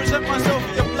poem, or present myself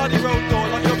at your bloody road door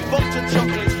like a box of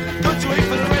chocolates, good to eat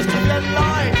for the rest of your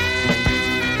life.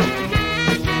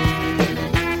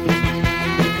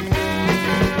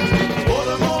 What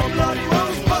am I bloody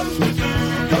well supposed to do?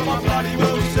 Got my bloody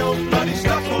well self bloody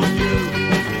stuck on you.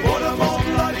 What am I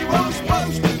bloody well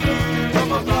supposed to do? Got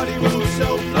my bloody well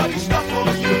self bloody stuck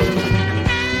on you.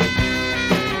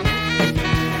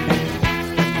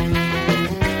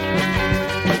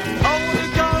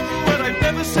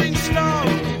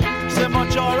 Send my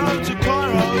gyro to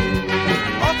Cairo.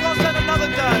 I can't stand another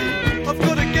day. I've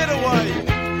got to get away.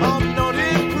 I'm not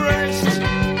impressed.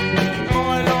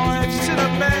 My life's in a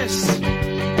mess.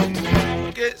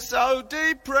 I get so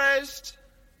depressed.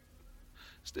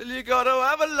 Still you got to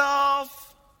have a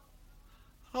laugh.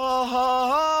 Ha ha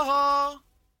ha ha.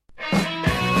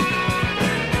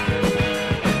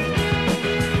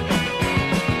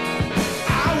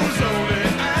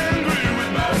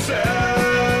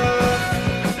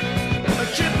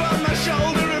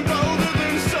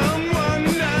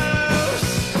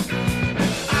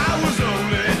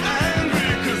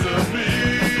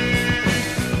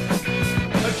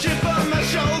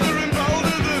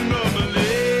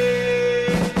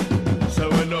 So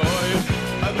annoyed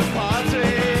at the party,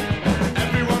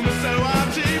 everyone was so happy.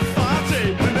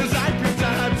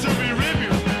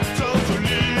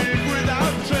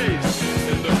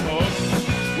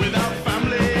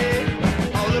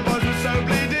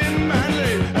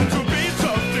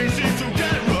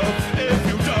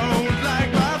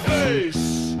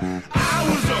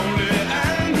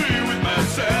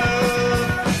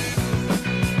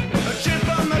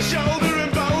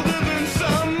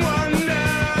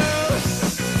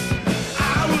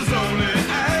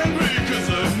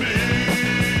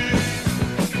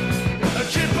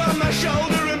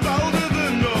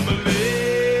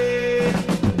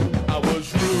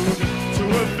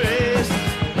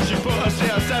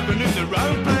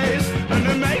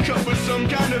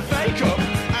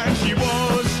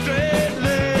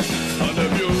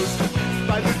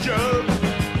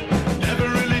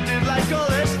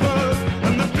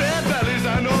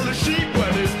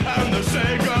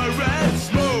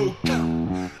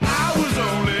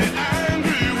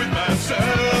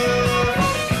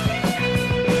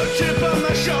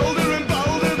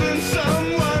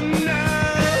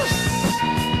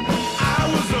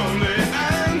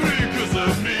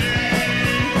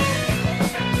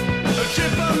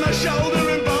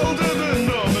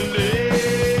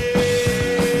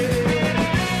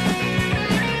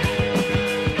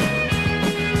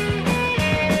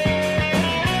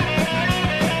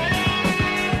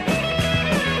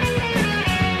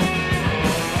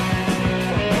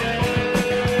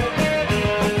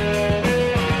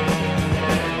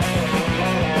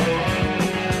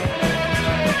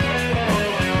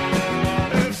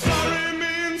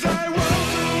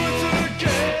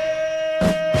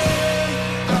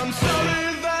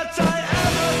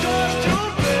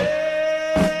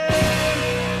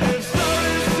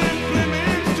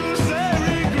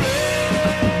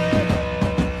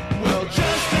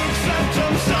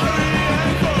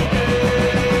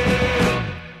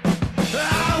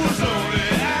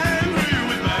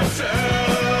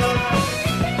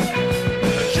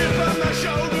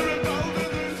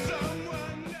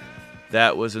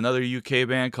 That was another UK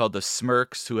band called the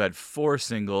Smirks, who had 4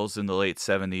 singles in the late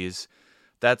 70s.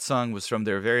 That song was from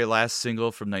their very last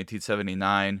single from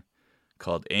 1979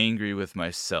 called Angry With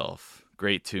Myself.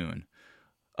 Great tune.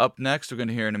 Up next, we're going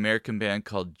to hear an American band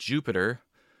called Jupiter.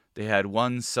 They had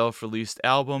one self-released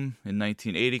album in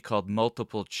 1980 called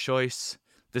Multiple Choice.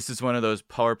 This is one of those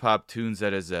power pop tunes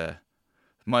that is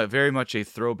very much a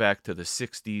throwback to the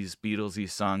 60s Beatlesy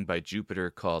song by Jupiter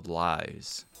called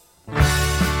Lies.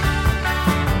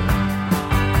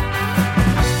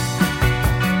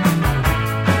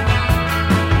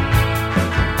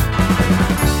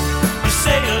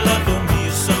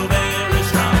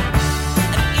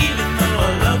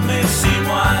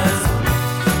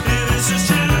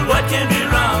 Can be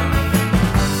wrong.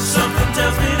 Something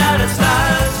tells me that it's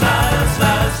lies, lies,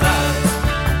 lies, lies.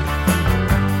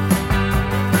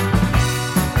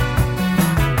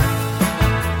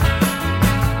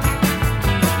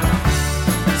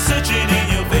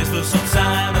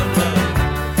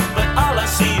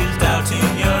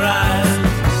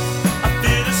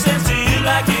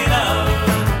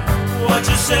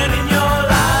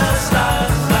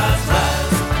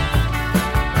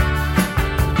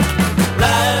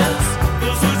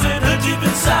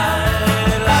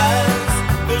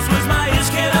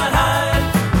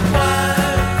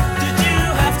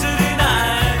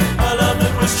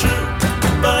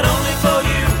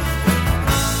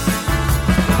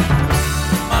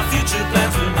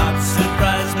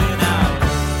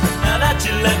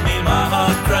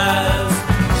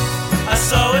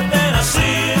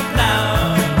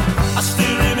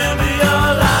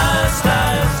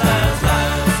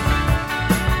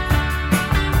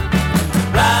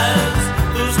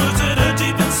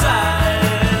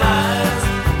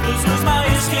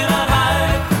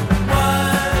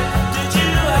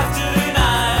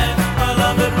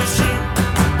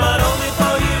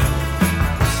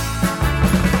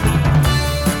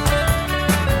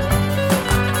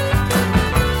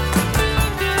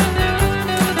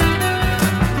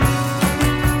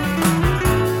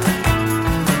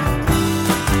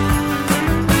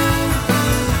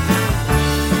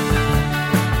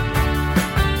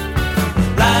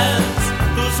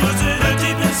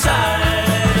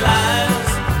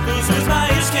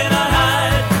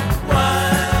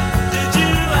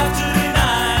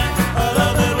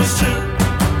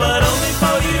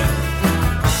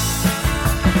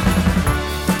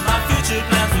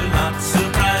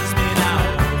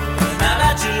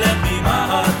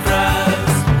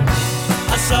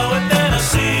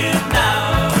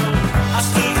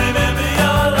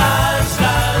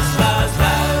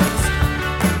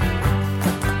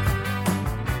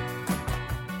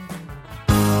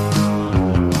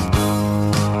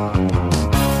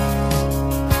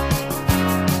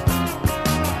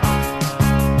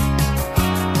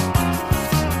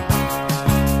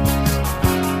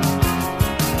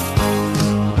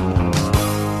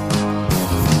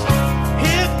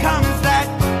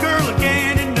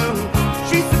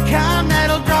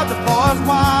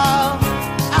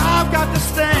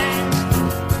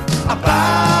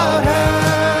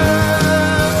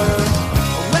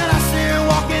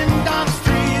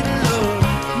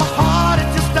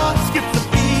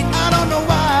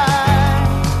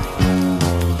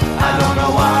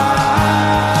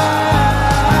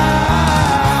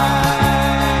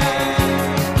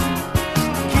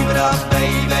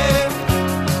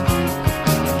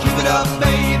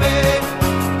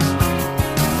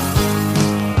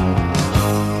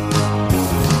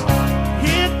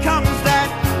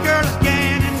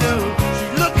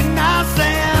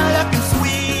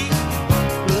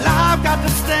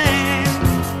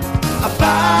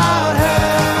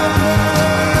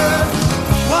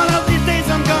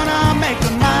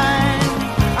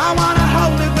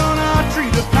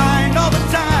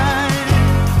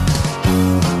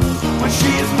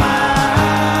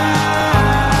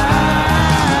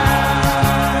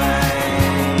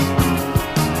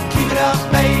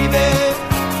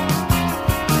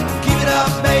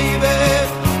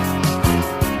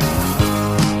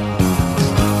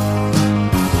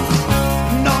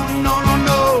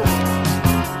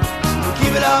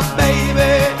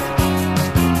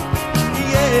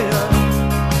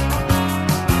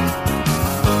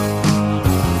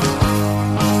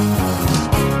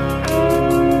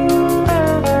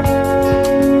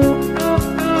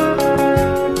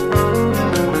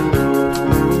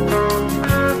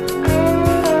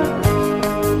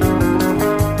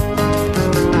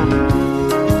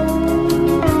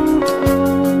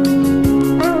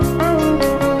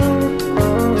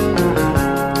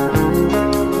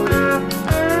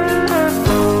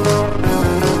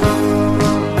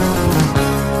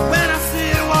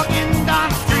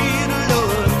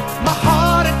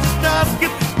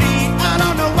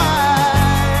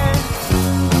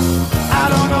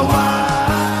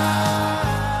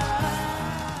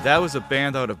 That was a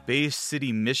band out of Bay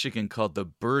City, Michigan called The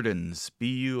Burdons,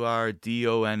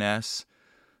 Burdons.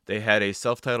 They had a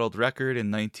self-titled record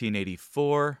in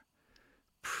 1984.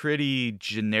 Pretty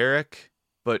generic,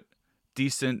 but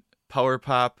decent power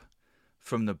pop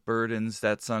from The Burdons.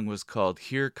 That song was called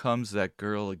Here Comes That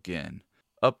Girl Again.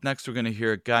 Up next, we're going to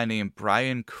hear a guy named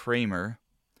Brian Kramer.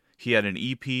 He had an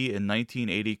EP in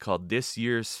 1980 called This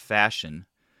Year's Fashion.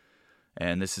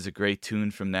 And this is a great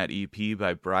tune from that EP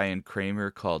by Brian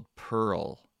Kramer called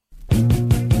Pearl. No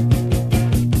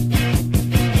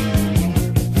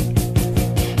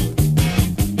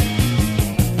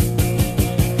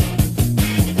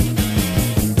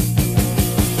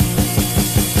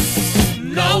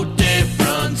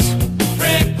difference.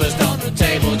 Breakfast on the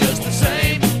table just the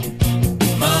same.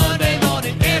 Monday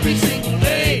morning every single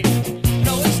day.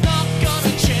 No, it's not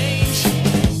gonna change.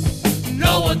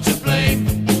 No one to blame.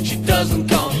 She doesn't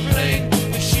complain.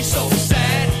 She's so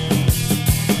sad.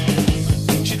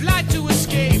 She'd like to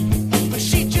escape, but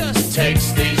she just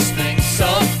takes these things so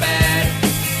bad.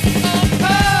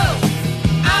 Oh,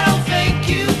 I don't think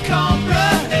you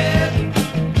comprehend.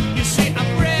 You see,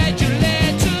 I've read your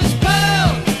letters,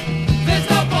 Pearl. There's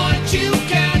no point you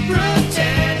can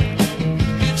pretend.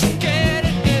 Did you get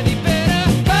it any better,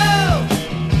 Pearl?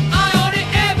 I only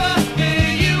ever hear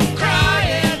you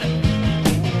crying.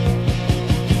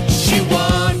 She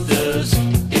wonders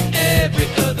if every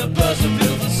other person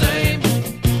feels the same.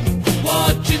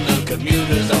 Watching the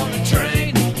commuters on the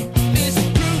train is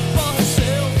proof for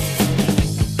herself.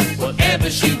 Whatever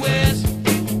she wears,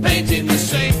 painting the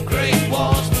same gray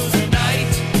walls through the night.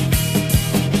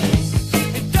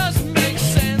 It doesn't make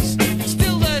sense, it's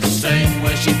still the same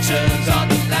when she turns on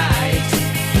the lights.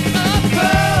 Oh,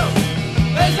 Pearl,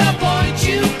 there's no point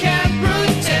you can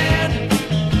pretend.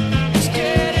 It's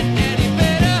getting any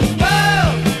better,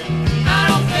 Pearl. I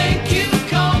don't think you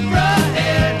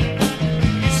comprehend.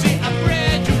 You see, I've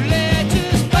read your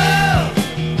letters, Pearl.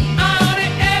 I only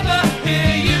ever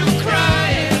hear you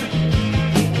crying.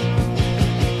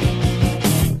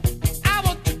 I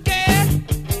want to get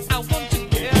something out of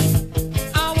life. I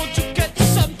want to get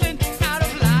something out of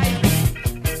life.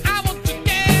 I want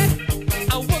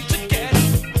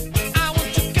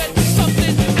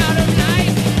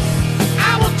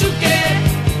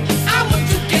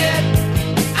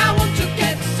to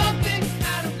get something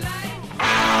out of life.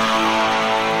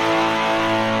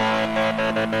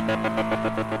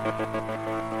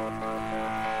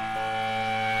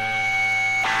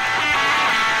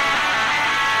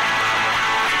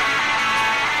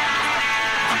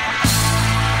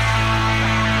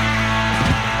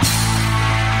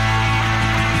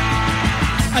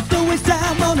 I don't waste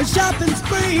time on a shopping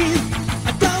spree.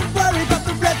 I don't worry about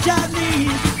the red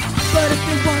Chinese. But if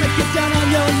you wanna get down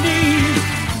on your knees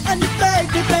and you beg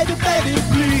me, baby, baby,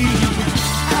 please,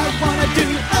 I wanna do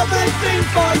everything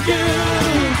for you.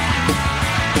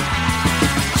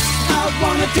 I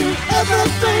wanna do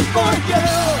everything for you.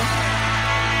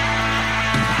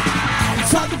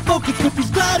 It's hard to focus with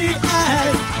these bloody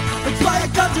eyes. That's why I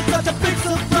got you such a big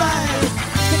surprise.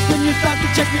 'Cause when you start to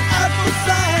check me out for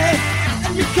sight,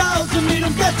 and you call to me,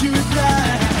 don't get you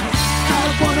reply. I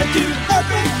wanna do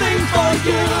everything for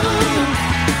you.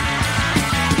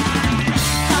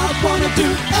 I wanna do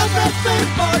everything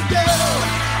for you.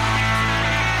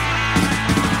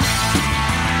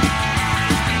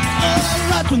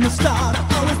 Right from the start, I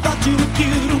always thought you were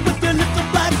cute with your little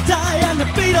black tie and the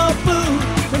beat of boot.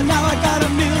 But now I got a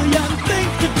million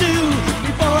things to do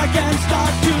before I can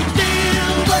start to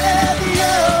deal with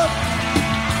you.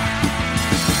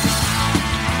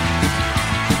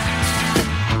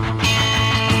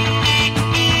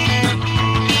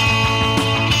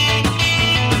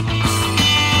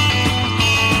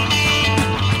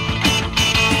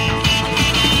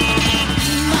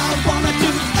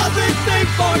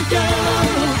 For you,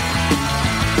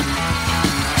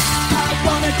 I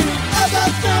wanna do everything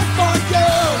for you.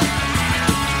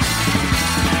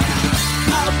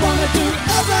 I wanna do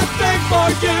everything for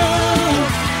you.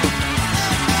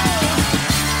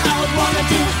 I wanna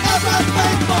do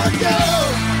everything for you.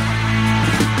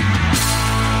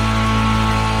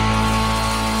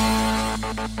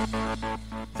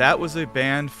 That was a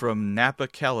band from Napa,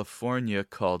 California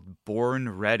called Born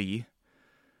Ready.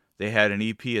 They had an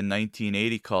EP in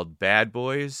 1980 called Bad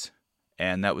Boys,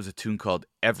 and that was a tune called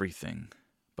Everything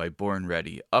by Born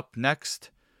Ready. Up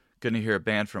next, going to hear a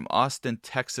band from Austin,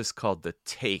 Texas called The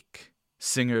Take.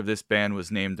 Singer of this band was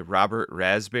named Robert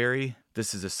Raspberry.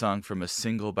 This is a song from a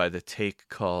single by The Take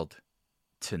called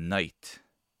Tonight.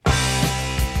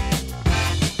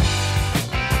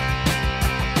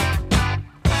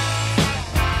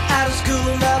 Out of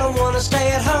school, I don't wanna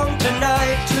stay at home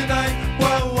tonight. Too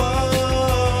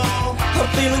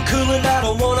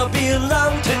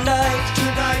alone tonight.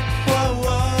 Tonight, whoa,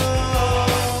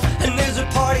 whoa. And there's a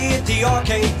party at the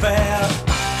arcade fair.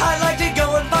 I'd like to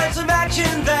go and find some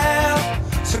action there.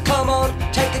 So come on,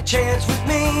 take a chance with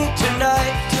me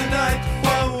tonight. Tonight,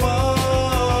 whoa,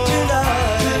 whoa.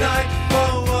 Tonight, tonight,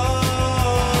 whoa,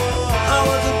 whoa. I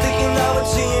wasn't thinking I would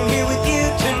see him here with you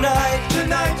tonight.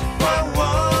 Tonight, whoa,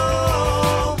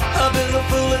 whoa. I've been a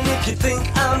fool, and if you think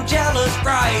I'm jealous,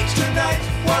 right? Tonight,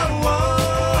 whoa,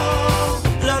 whoa.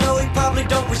 And I know he probably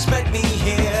don't respect me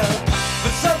here,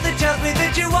 but something tells me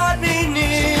that you want me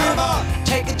near. So come on,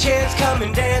 take a chance, come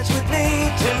and dance with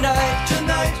me tonight.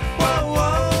 Tonight, whoa,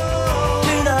 whoa.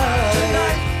 Tonight,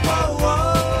 tonight, whoa,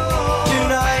 whoa.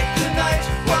 Tonight, tonight,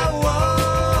 whoa,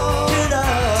 whoa.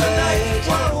 Tonight, tonight,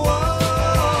 whoa,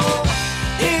 whoa.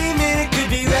 Any minute could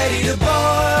be ready to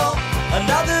boil.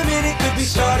 Another minute could be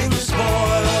starting to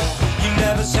spoil. You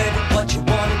never said what you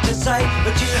wanted to say,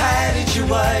 but you had it your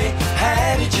way,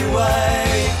 had it your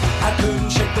way. I couldn't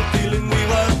shake the feeling we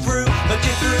were through, but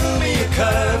you threw me a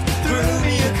curve, threw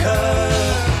me a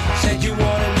curve. Said you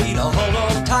wanted me to hold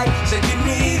on tight, said you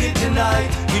need it tonight,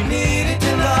 you need it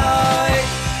tonight.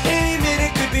 Any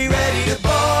minute could be ready to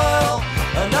boil,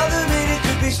 another minute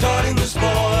could be starting to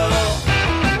spoil.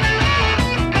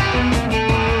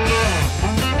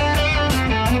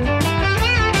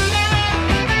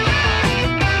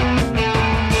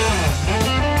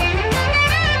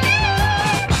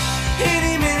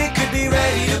 Any minute could be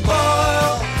ready to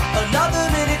boil, another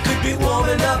minute could be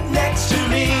warming up next to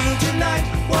me tonight.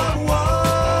 Whoa,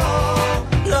 whoa.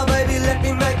 Now baby, let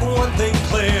me make one thing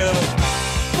clear.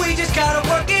 We just gotta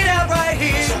work it out right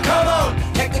here. So come on,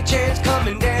 take a chance, come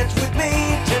and dance with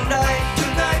me tonight.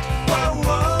 Tonight, whoa,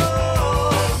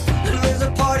 whoa. And there's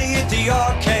a party at the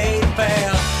arcade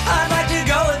fair. I'd like to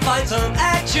go and find some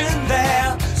action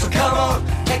there. So come on,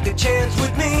 take a chance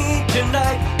with me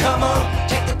tonight. Come on,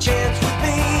 take a chance with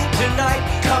me tonight.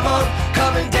 Come on,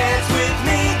 come and dance with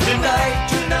me tonight.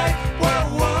 Tonight, whoa,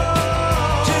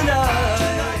 whoa.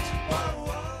 Tonight, whoa,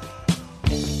 whoa.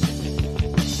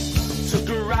 Took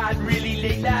a ride really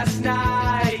late last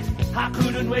night. I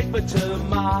couldn't wait for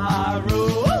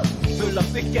tomorrow. Fill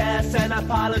up the gas and I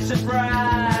polish the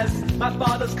brass. My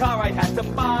father's car I had to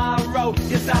borrow.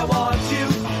 Yes, I want you.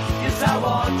 Yes, I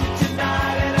want you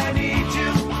tonight, and I need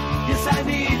you. Yes, I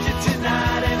need you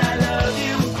tonight, and I love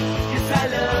you. Yes, I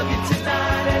love you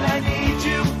tonight, and I need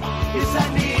you. Yes, I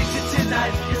need you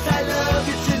tonight. Yes, I love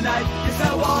you tonight. Yes,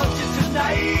 I want you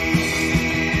tonight.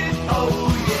 Oh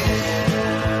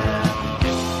yeah.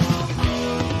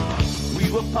 We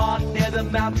were parked near the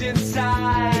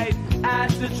mountainside at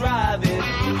the drive-in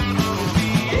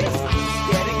movies.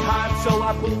 Getting hot, so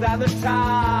I pulled down the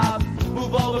top.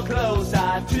 Move over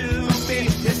closer to me.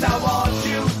 Yes, I want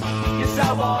you. Yes,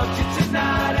 I want you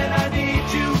tonight, and I need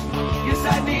you. Yes,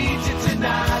 I need you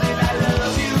tonight, and I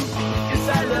love you. Yes,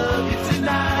 I love you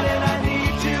tonight, and I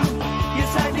need you.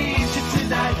 Yes, I need you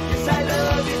tonight. Yes, I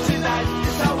love you tonight.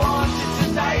 Yes, I want you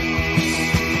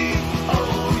tonight.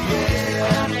 Oh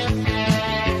yeah.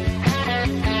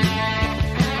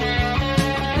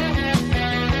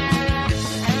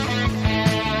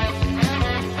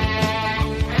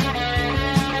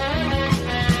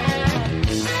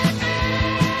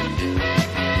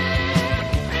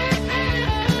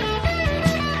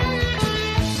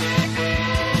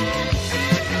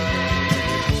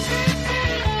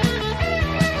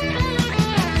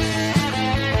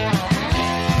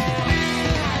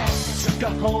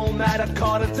 Home at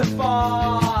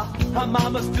 3:45. Her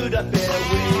mama stood up there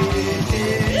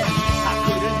waiting. I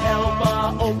couldn't help but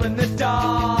open the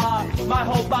door. My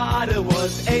whole body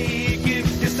was aching.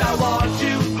 Yes, I want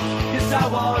you. Yes, I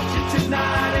want you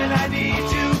tonight, and I need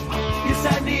you. Yes,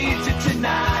 I need you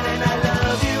tonight, and I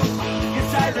love you.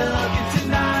 Yes, I love you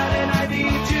tonight, and I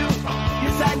need you.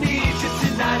 Yes, I need you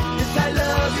tonight. Yes, I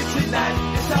love you tonight.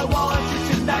 Yes, I want you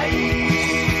tonight.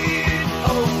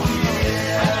 Oh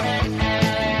yeah.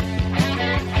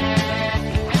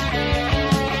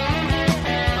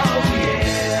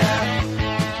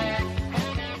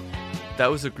 That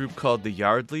was a group called the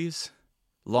Yardleys,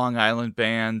 Long Island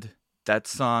band. That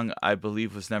song, I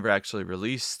believe, was never actually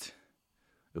released.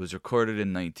 It was recorded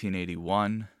in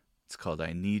 1981. It's called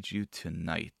I Need You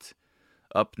Tonight.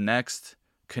 Up next,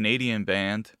 Canadian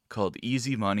band called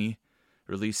Easy Money,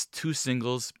 released 2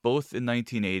 singles, both in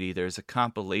 1980. There's a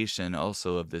compilation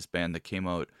also of this band that came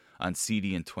out on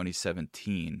CD in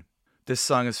 2017. This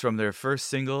song is from their first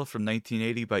single from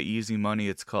 1980 by Easy Money.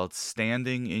 It's called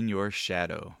Standing in Your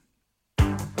Shadow.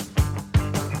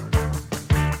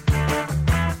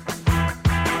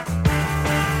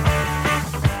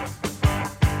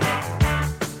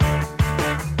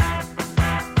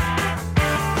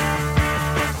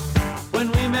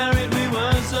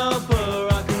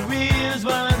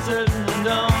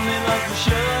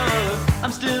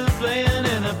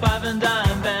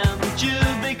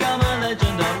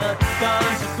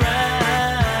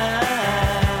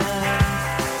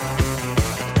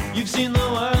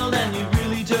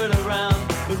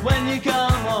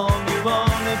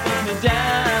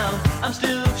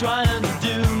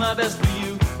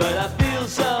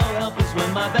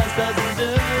 doesn't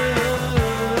do.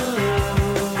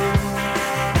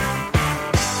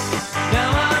 Now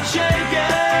I'm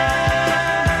shaking,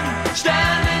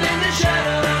 standing in the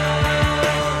shadow.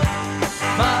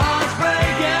 My heart's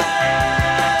breaking,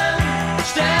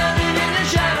 standing in the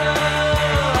shadow.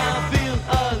 I feel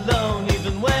alone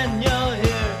even when you're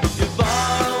here. You're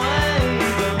far away,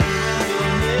 but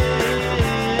you're near.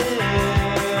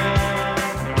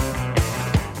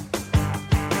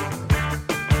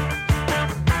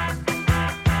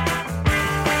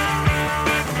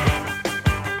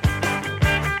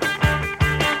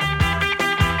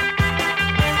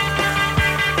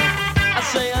 I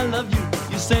say I love you,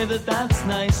 you say that that's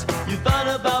nice. You thought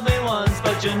about me once,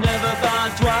 but you never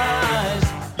thought twice.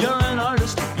 You're an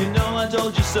artist, you know I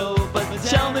told you so. But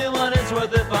tell me what it's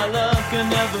worth if our love can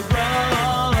never grow.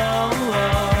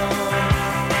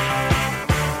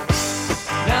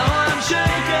 Now I'm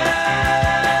shaking,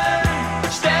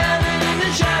 standing in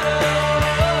the shadow.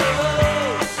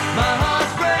 My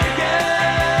heart's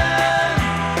breaking,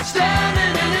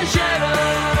 standing in the shadow.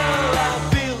 I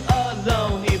feel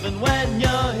alone even when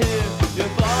you're here.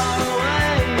 You're far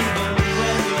away even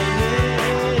when you're near.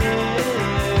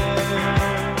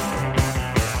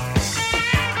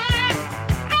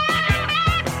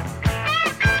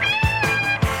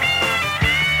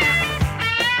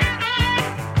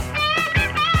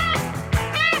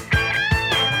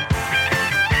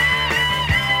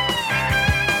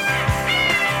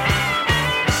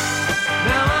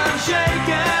 Now I'm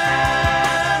shaking,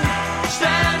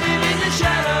 standing in the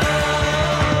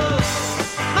shadows.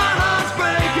 My heart's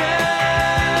breaking,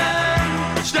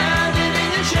 standing in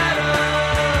the shadows.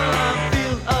 I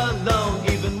feel alone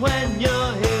even when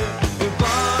you're here. You're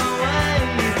far away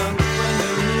even when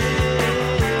you're near.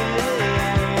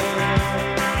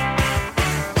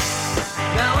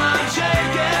 Now I'm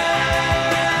shaking,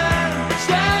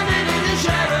 standing in the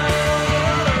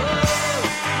shadows.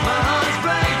 My heart's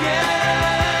breaking,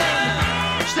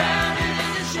 standing in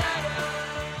the shadows.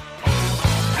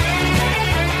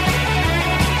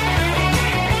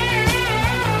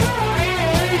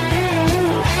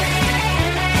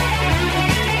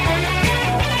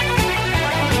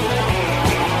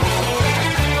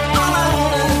 All I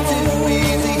wanna do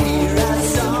is hear a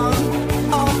song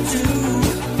or two.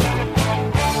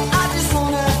 I just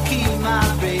wanna keep my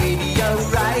radio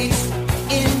right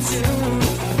in tune.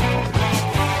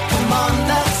 Come on,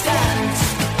 let's dance.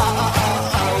 Oh, oh,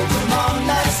 oh, oh. Come on,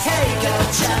 let's take a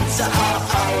chance. Oh,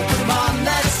 oh, oh. Come on,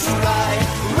 let's try.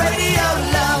 Radio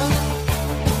love.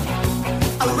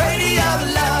 Radio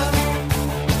love.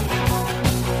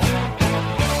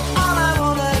 All I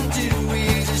wanna do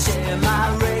is share my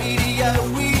radio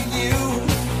with you.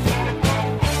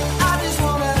 I just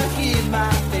wanna hear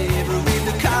my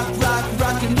favorite cock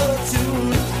rock and roll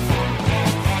tune.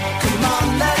 Come on,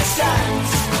 let's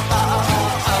dance. Oh, oh,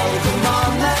 oh, oh. Come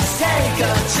on, let's take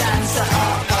a chance. Oh,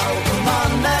 oh, oh. Come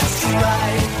on, let's try.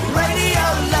 Radio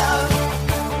love.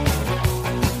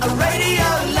 Radio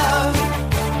love.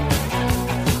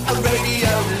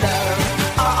 Radio love.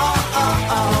 Oh, oh,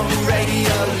 oh, oh.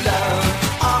 Radio love.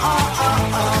 Oh, oh,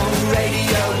 oh, oh.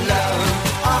 Radio love.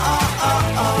 Oh, oh,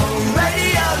 oh, oh.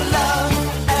 Radio love.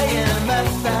 AM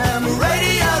FM.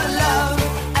 Radio love.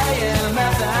 AM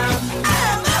FM.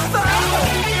 AM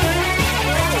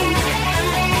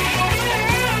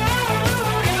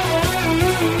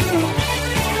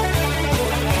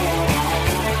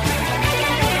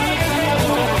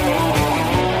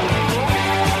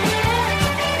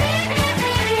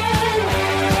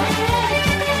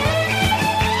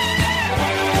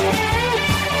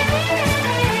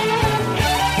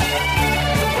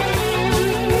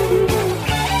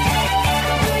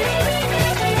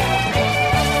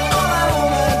All I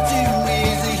wanna do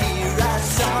is hear a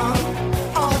song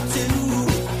or two.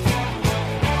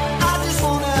 I just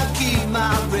wanna keep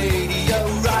my radio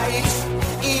right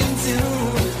in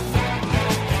tune.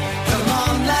 Come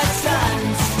on, let's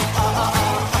dance. Oh, oh,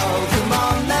 oh, oh. Come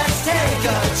on, let's take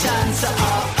a chance.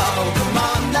 Oh, oh, come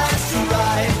on, let's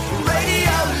try.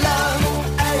 Radio love.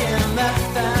 AM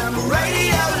FM.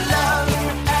 Radio love.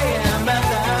 AM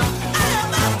FM.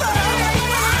 AM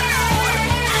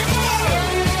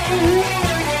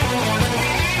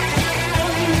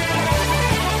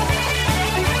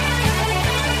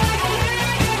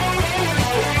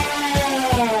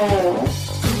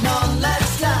Come on,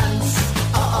 let's dance.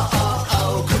 Oh, oh, oh,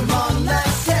 oh. Come on,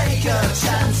 let's take a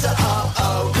chance. Oh,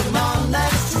 oh, come on,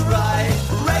 let's try.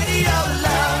 Radio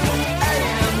love.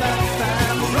 AM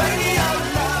FM. Radio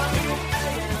love.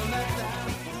 AM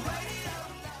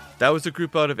FM. That was a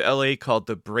group out of LA called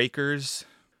The Breakers,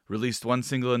 released one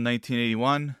single in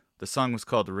 1981. The song was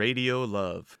called Radio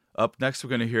Love. Up next, we're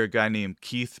going to hear a guy named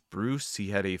Keith Bruce. He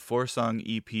had a 4-song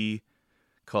EP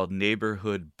called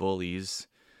Neighborhood Bullies.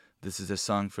 This is a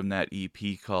song from that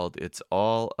EP called It's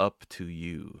All Up to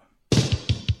You.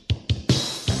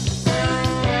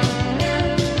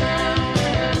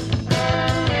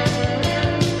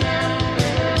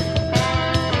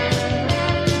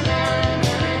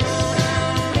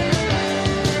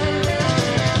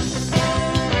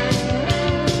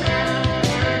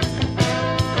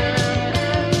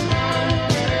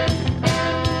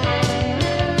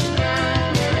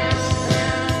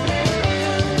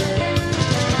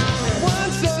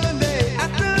 One Sunday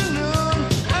afternoon,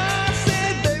 I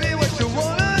said, baby,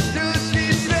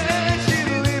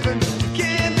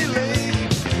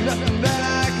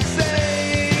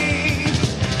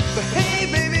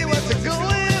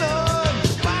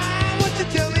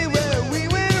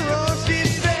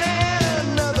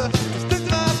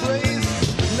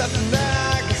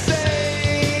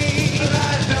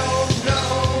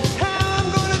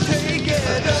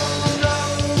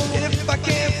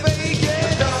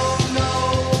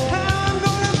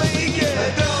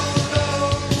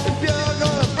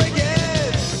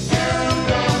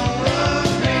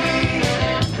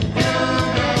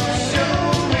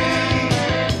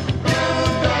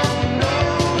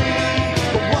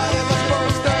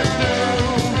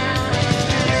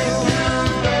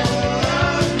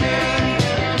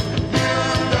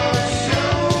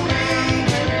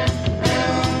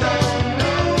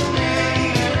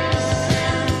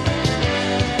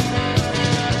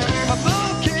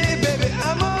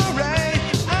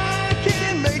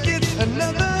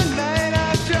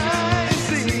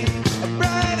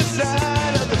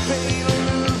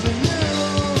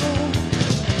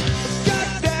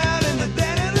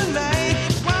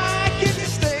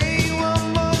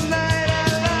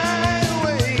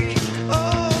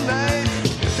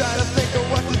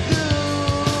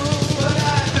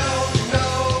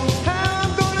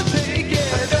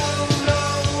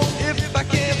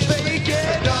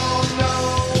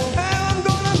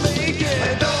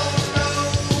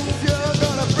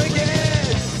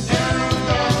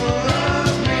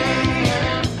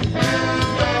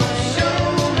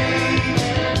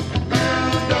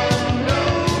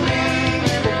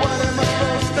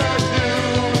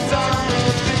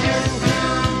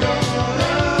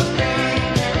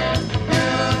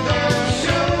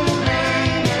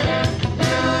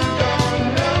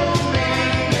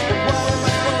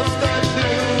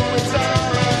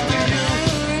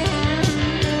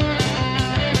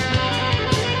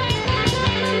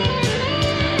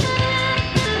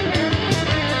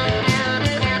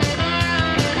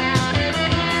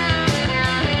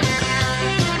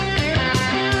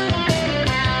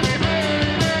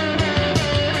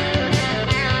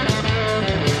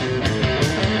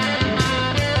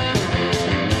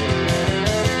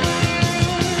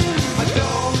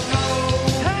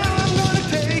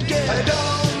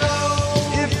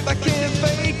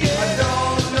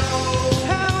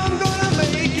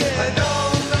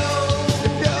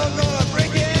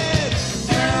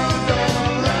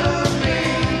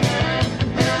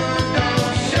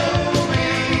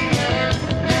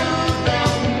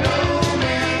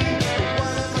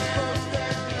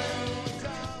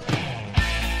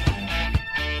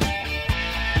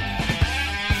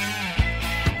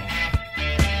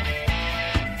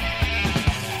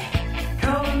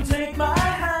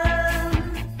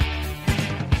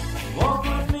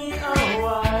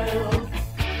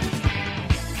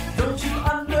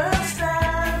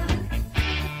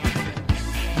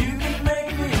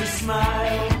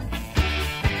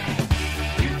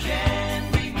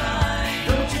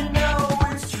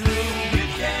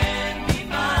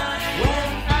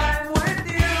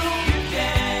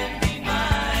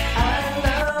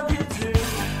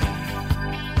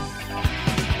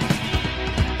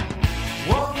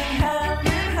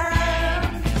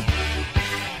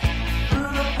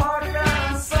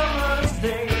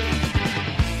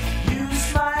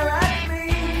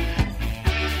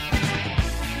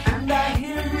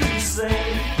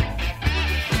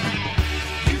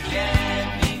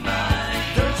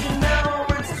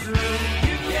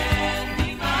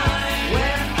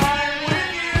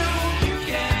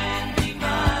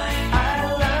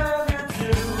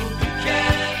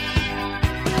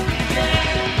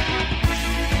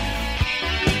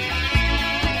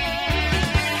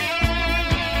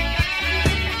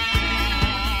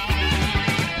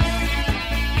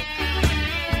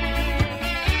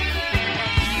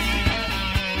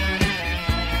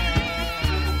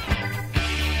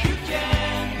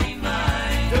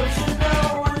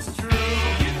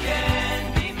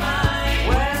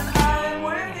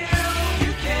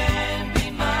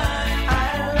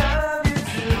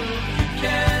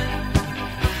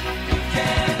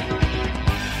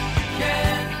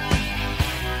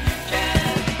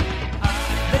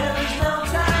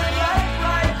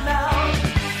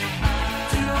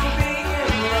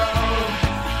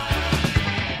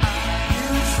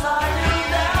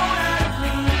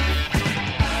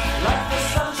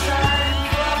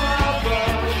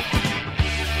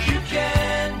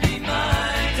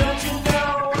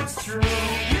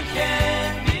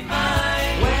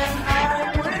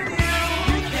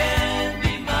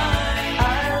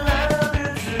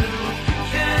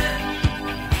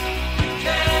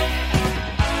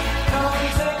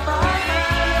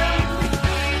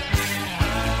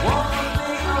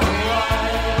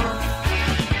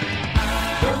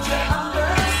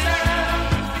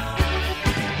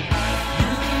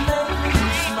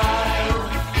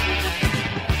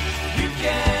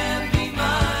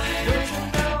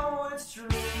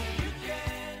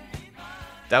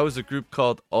 That was a group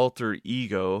called Alter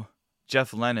Ego.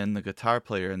 Jeff Lennon, the guitar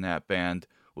player in that band,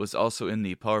 was also in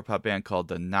the power pop band called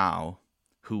The Now,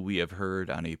 who we have heard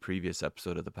on a previous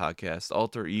episode of the podcast.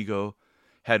 Alter Ego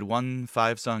had one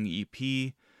 5-song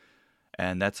EP,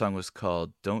 and that song was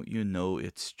called Don't You Know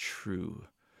It's True.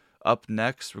 Up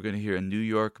next, we're going to hear a New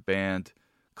York band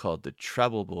called the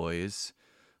Treble Boys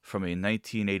from a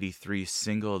 1983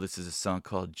 single. This is a song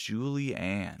called Julie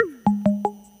Ann.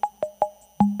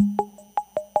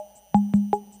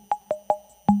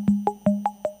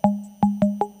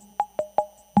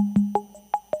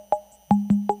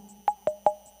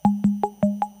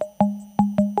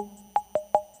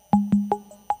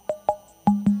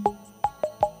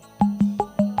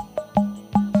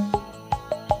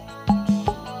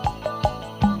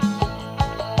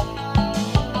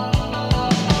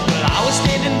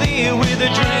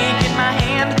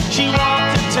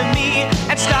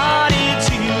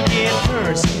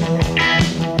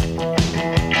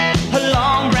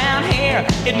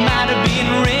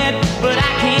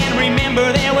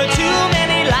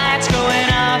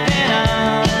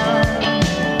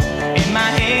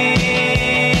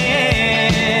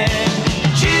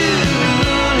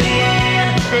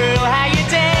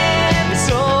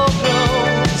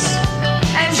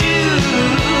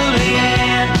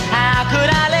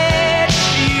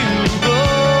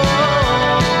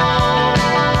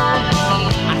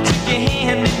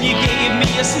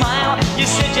 You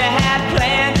said you had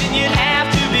plans and you'd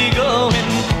have to be gone.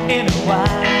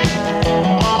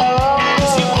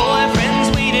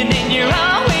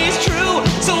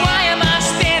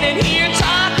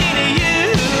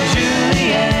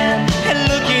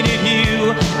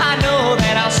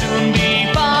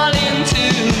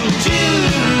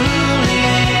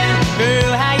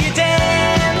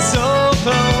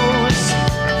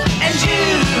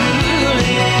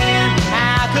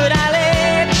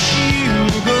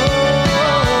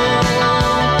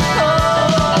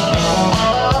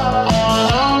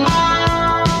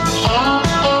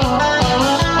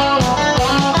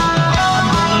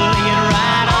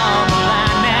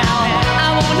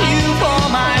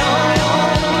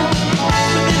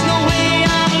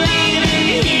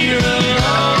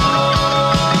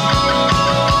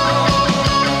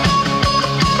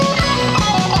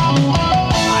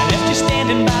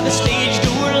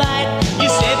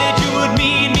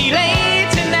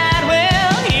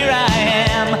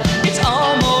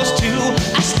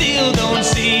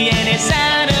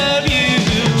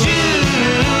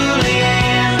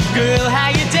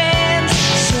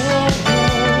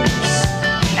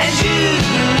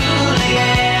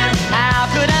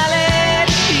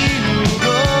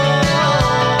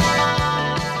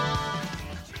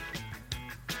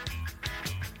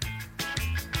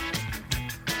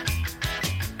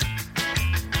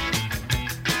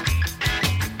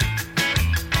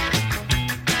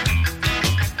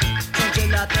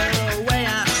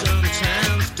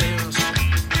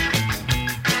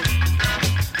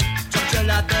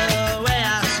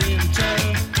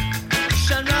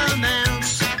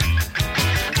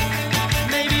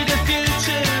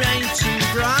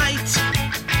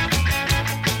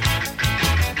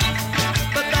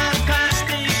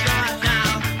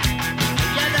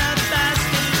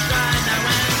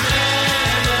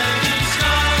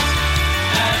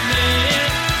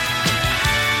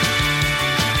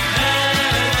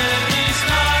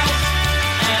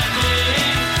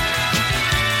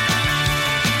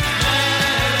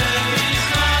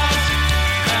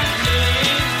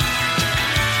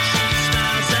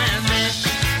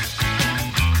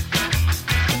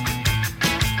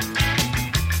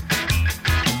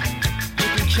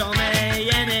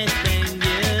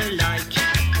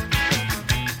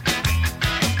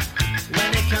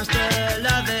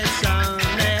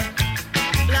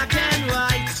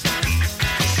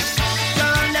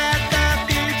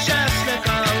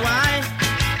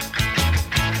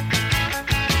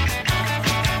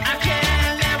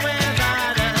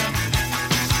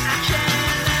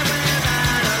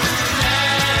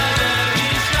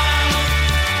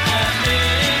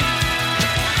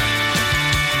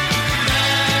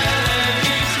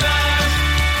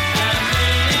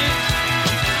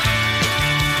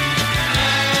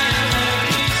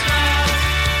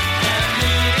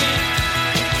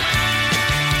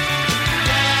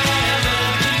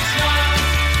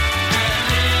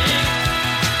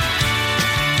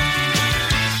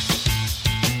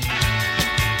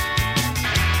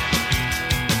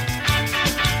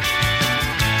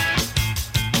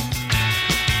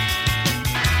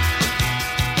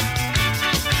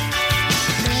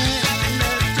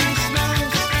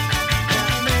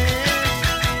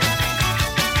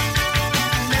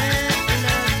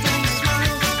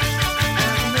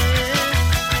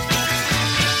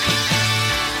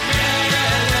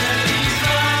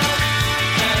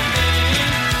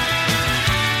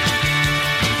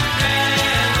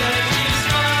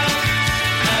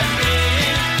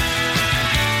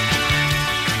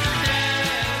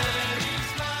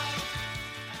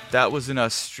 That was an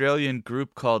Australian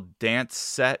group called Dance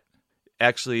Set.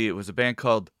 Actually, it was a band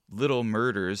called Little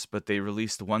Murders, but they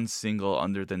released one single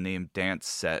under the name Dance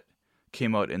Set.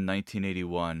 Came out in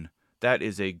 1981. That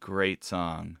is a great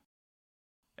song.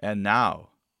 And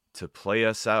now, to play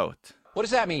us out. What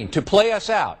does that mean, to play us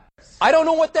out? I don't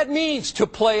know what that means, to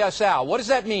play us out. What does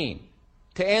that mean?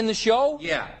 To end the show?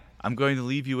 Yeah. I'm going to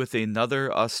leave you with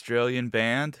another Australian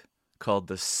band called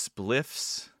the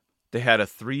Spliffs. They had a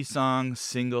 3-song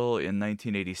single in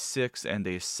 1986 and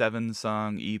a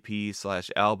 7-song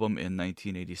EP/album in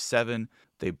 1987.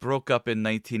 They broke up in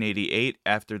 1988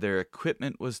 after their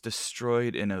equipment was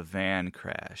destroyed in a van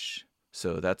crash.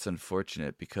 So that's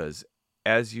unfortunate because,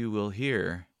 as you will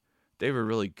hear, they were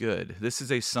really good. This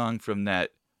is a song from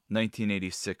that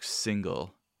 1986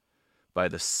 single by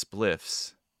the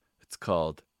Spliffs. It's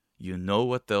called You Know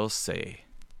What They'll Say.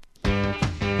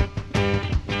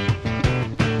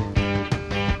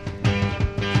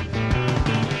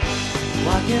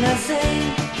 What can I say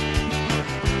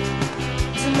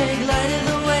to make light of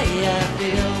the way I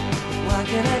feel? What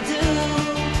can I do?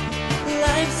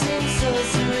 Life seems so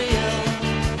surreal.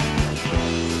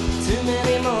 Too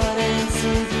many mornings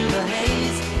seen through the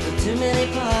haze, but too many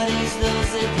parties,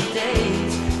 those empty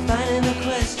days. Finding the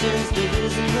questions, but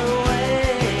losing the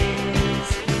ways.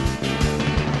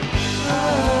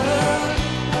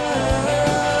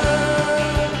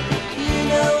 You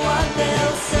know what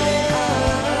they'll say.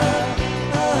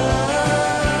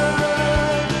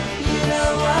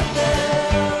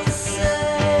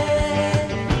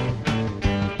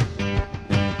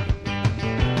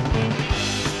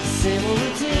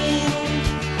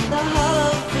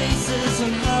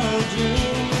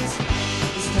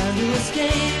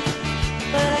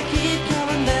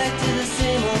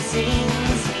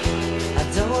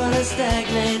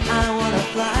 Stagnate, I wanna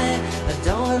fly. I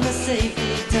don't want the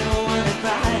safety, don't wanna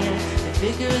cry. If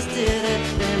Icarus did it,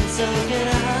 then so can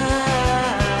I.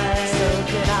 So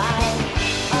can I.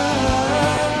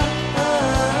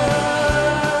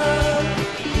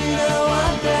 You know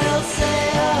what they'll say.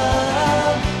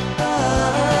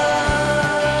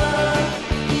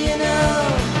 You know.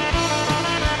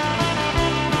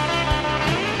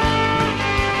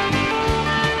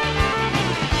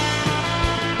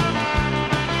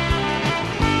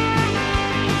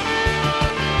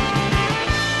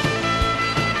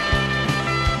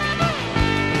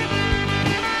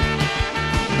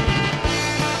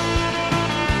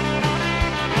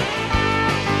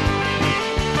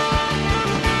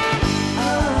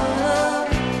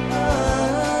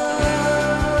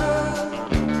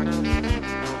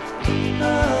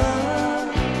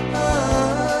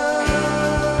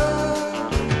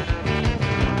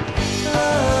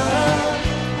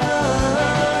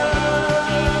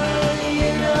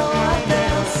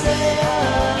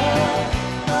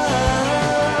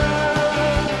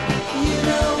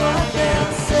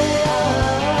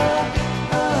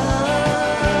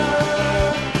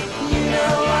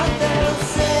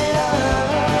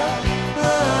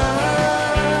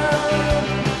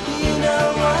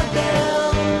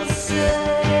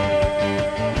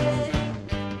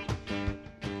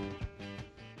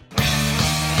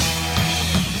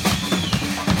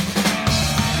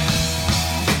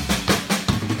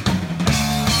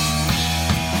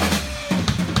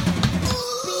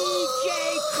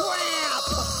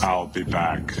 I'll be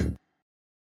back.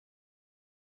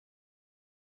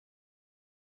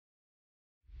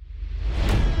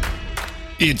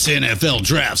 It's NFL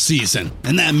draft season,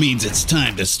 and that means it's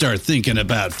time to start thinking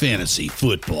about fantasy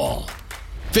football.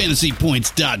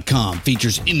 FantasyPoints.com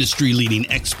features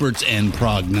industry-leading experts and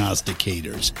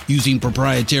prognosticators using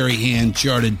proprietary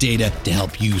hand-charted data to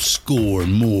help you score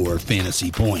more fantasy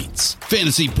points.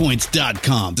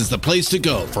 FantasyPoints.com is the place to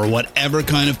go for whatever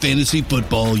kind of fantasy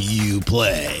football you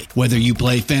play. Whether you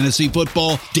play fantasy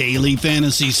football, daily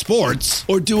fantasy sports,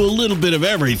 or do a little bit of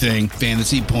everything,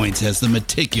 Fantasy Points has the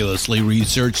meticulously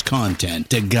researched content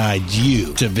to guide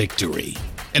you to victory.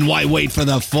 And why wait for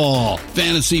the fall?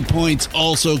 Fantasy Points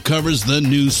also covers the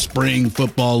new spring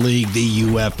football league, the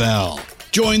UFL.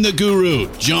 Join the guru,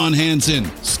 John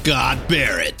Hansen, Scott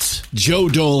Barrett, Joe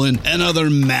Dolan, and other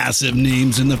massive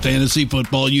names in the fantasy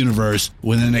football universe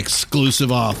with an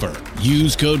exclusive offer.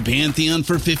 Use code Pantheon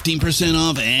for 15%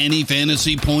 off any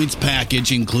Fantasy Points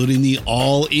package, including the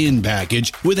all-in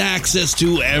package, with access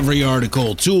to every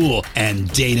article, tool, and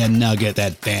data nugget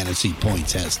that Fantasy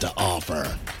Points has to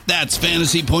offer. That's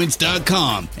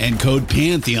FantasyPoints.com and code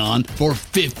Pantheon for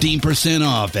 15%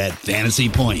 off at Fantasy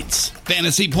Points.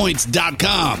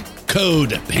 FantasyPoints.com,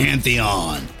 code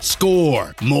Pantheon.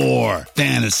 Score more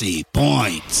fantasy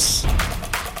points.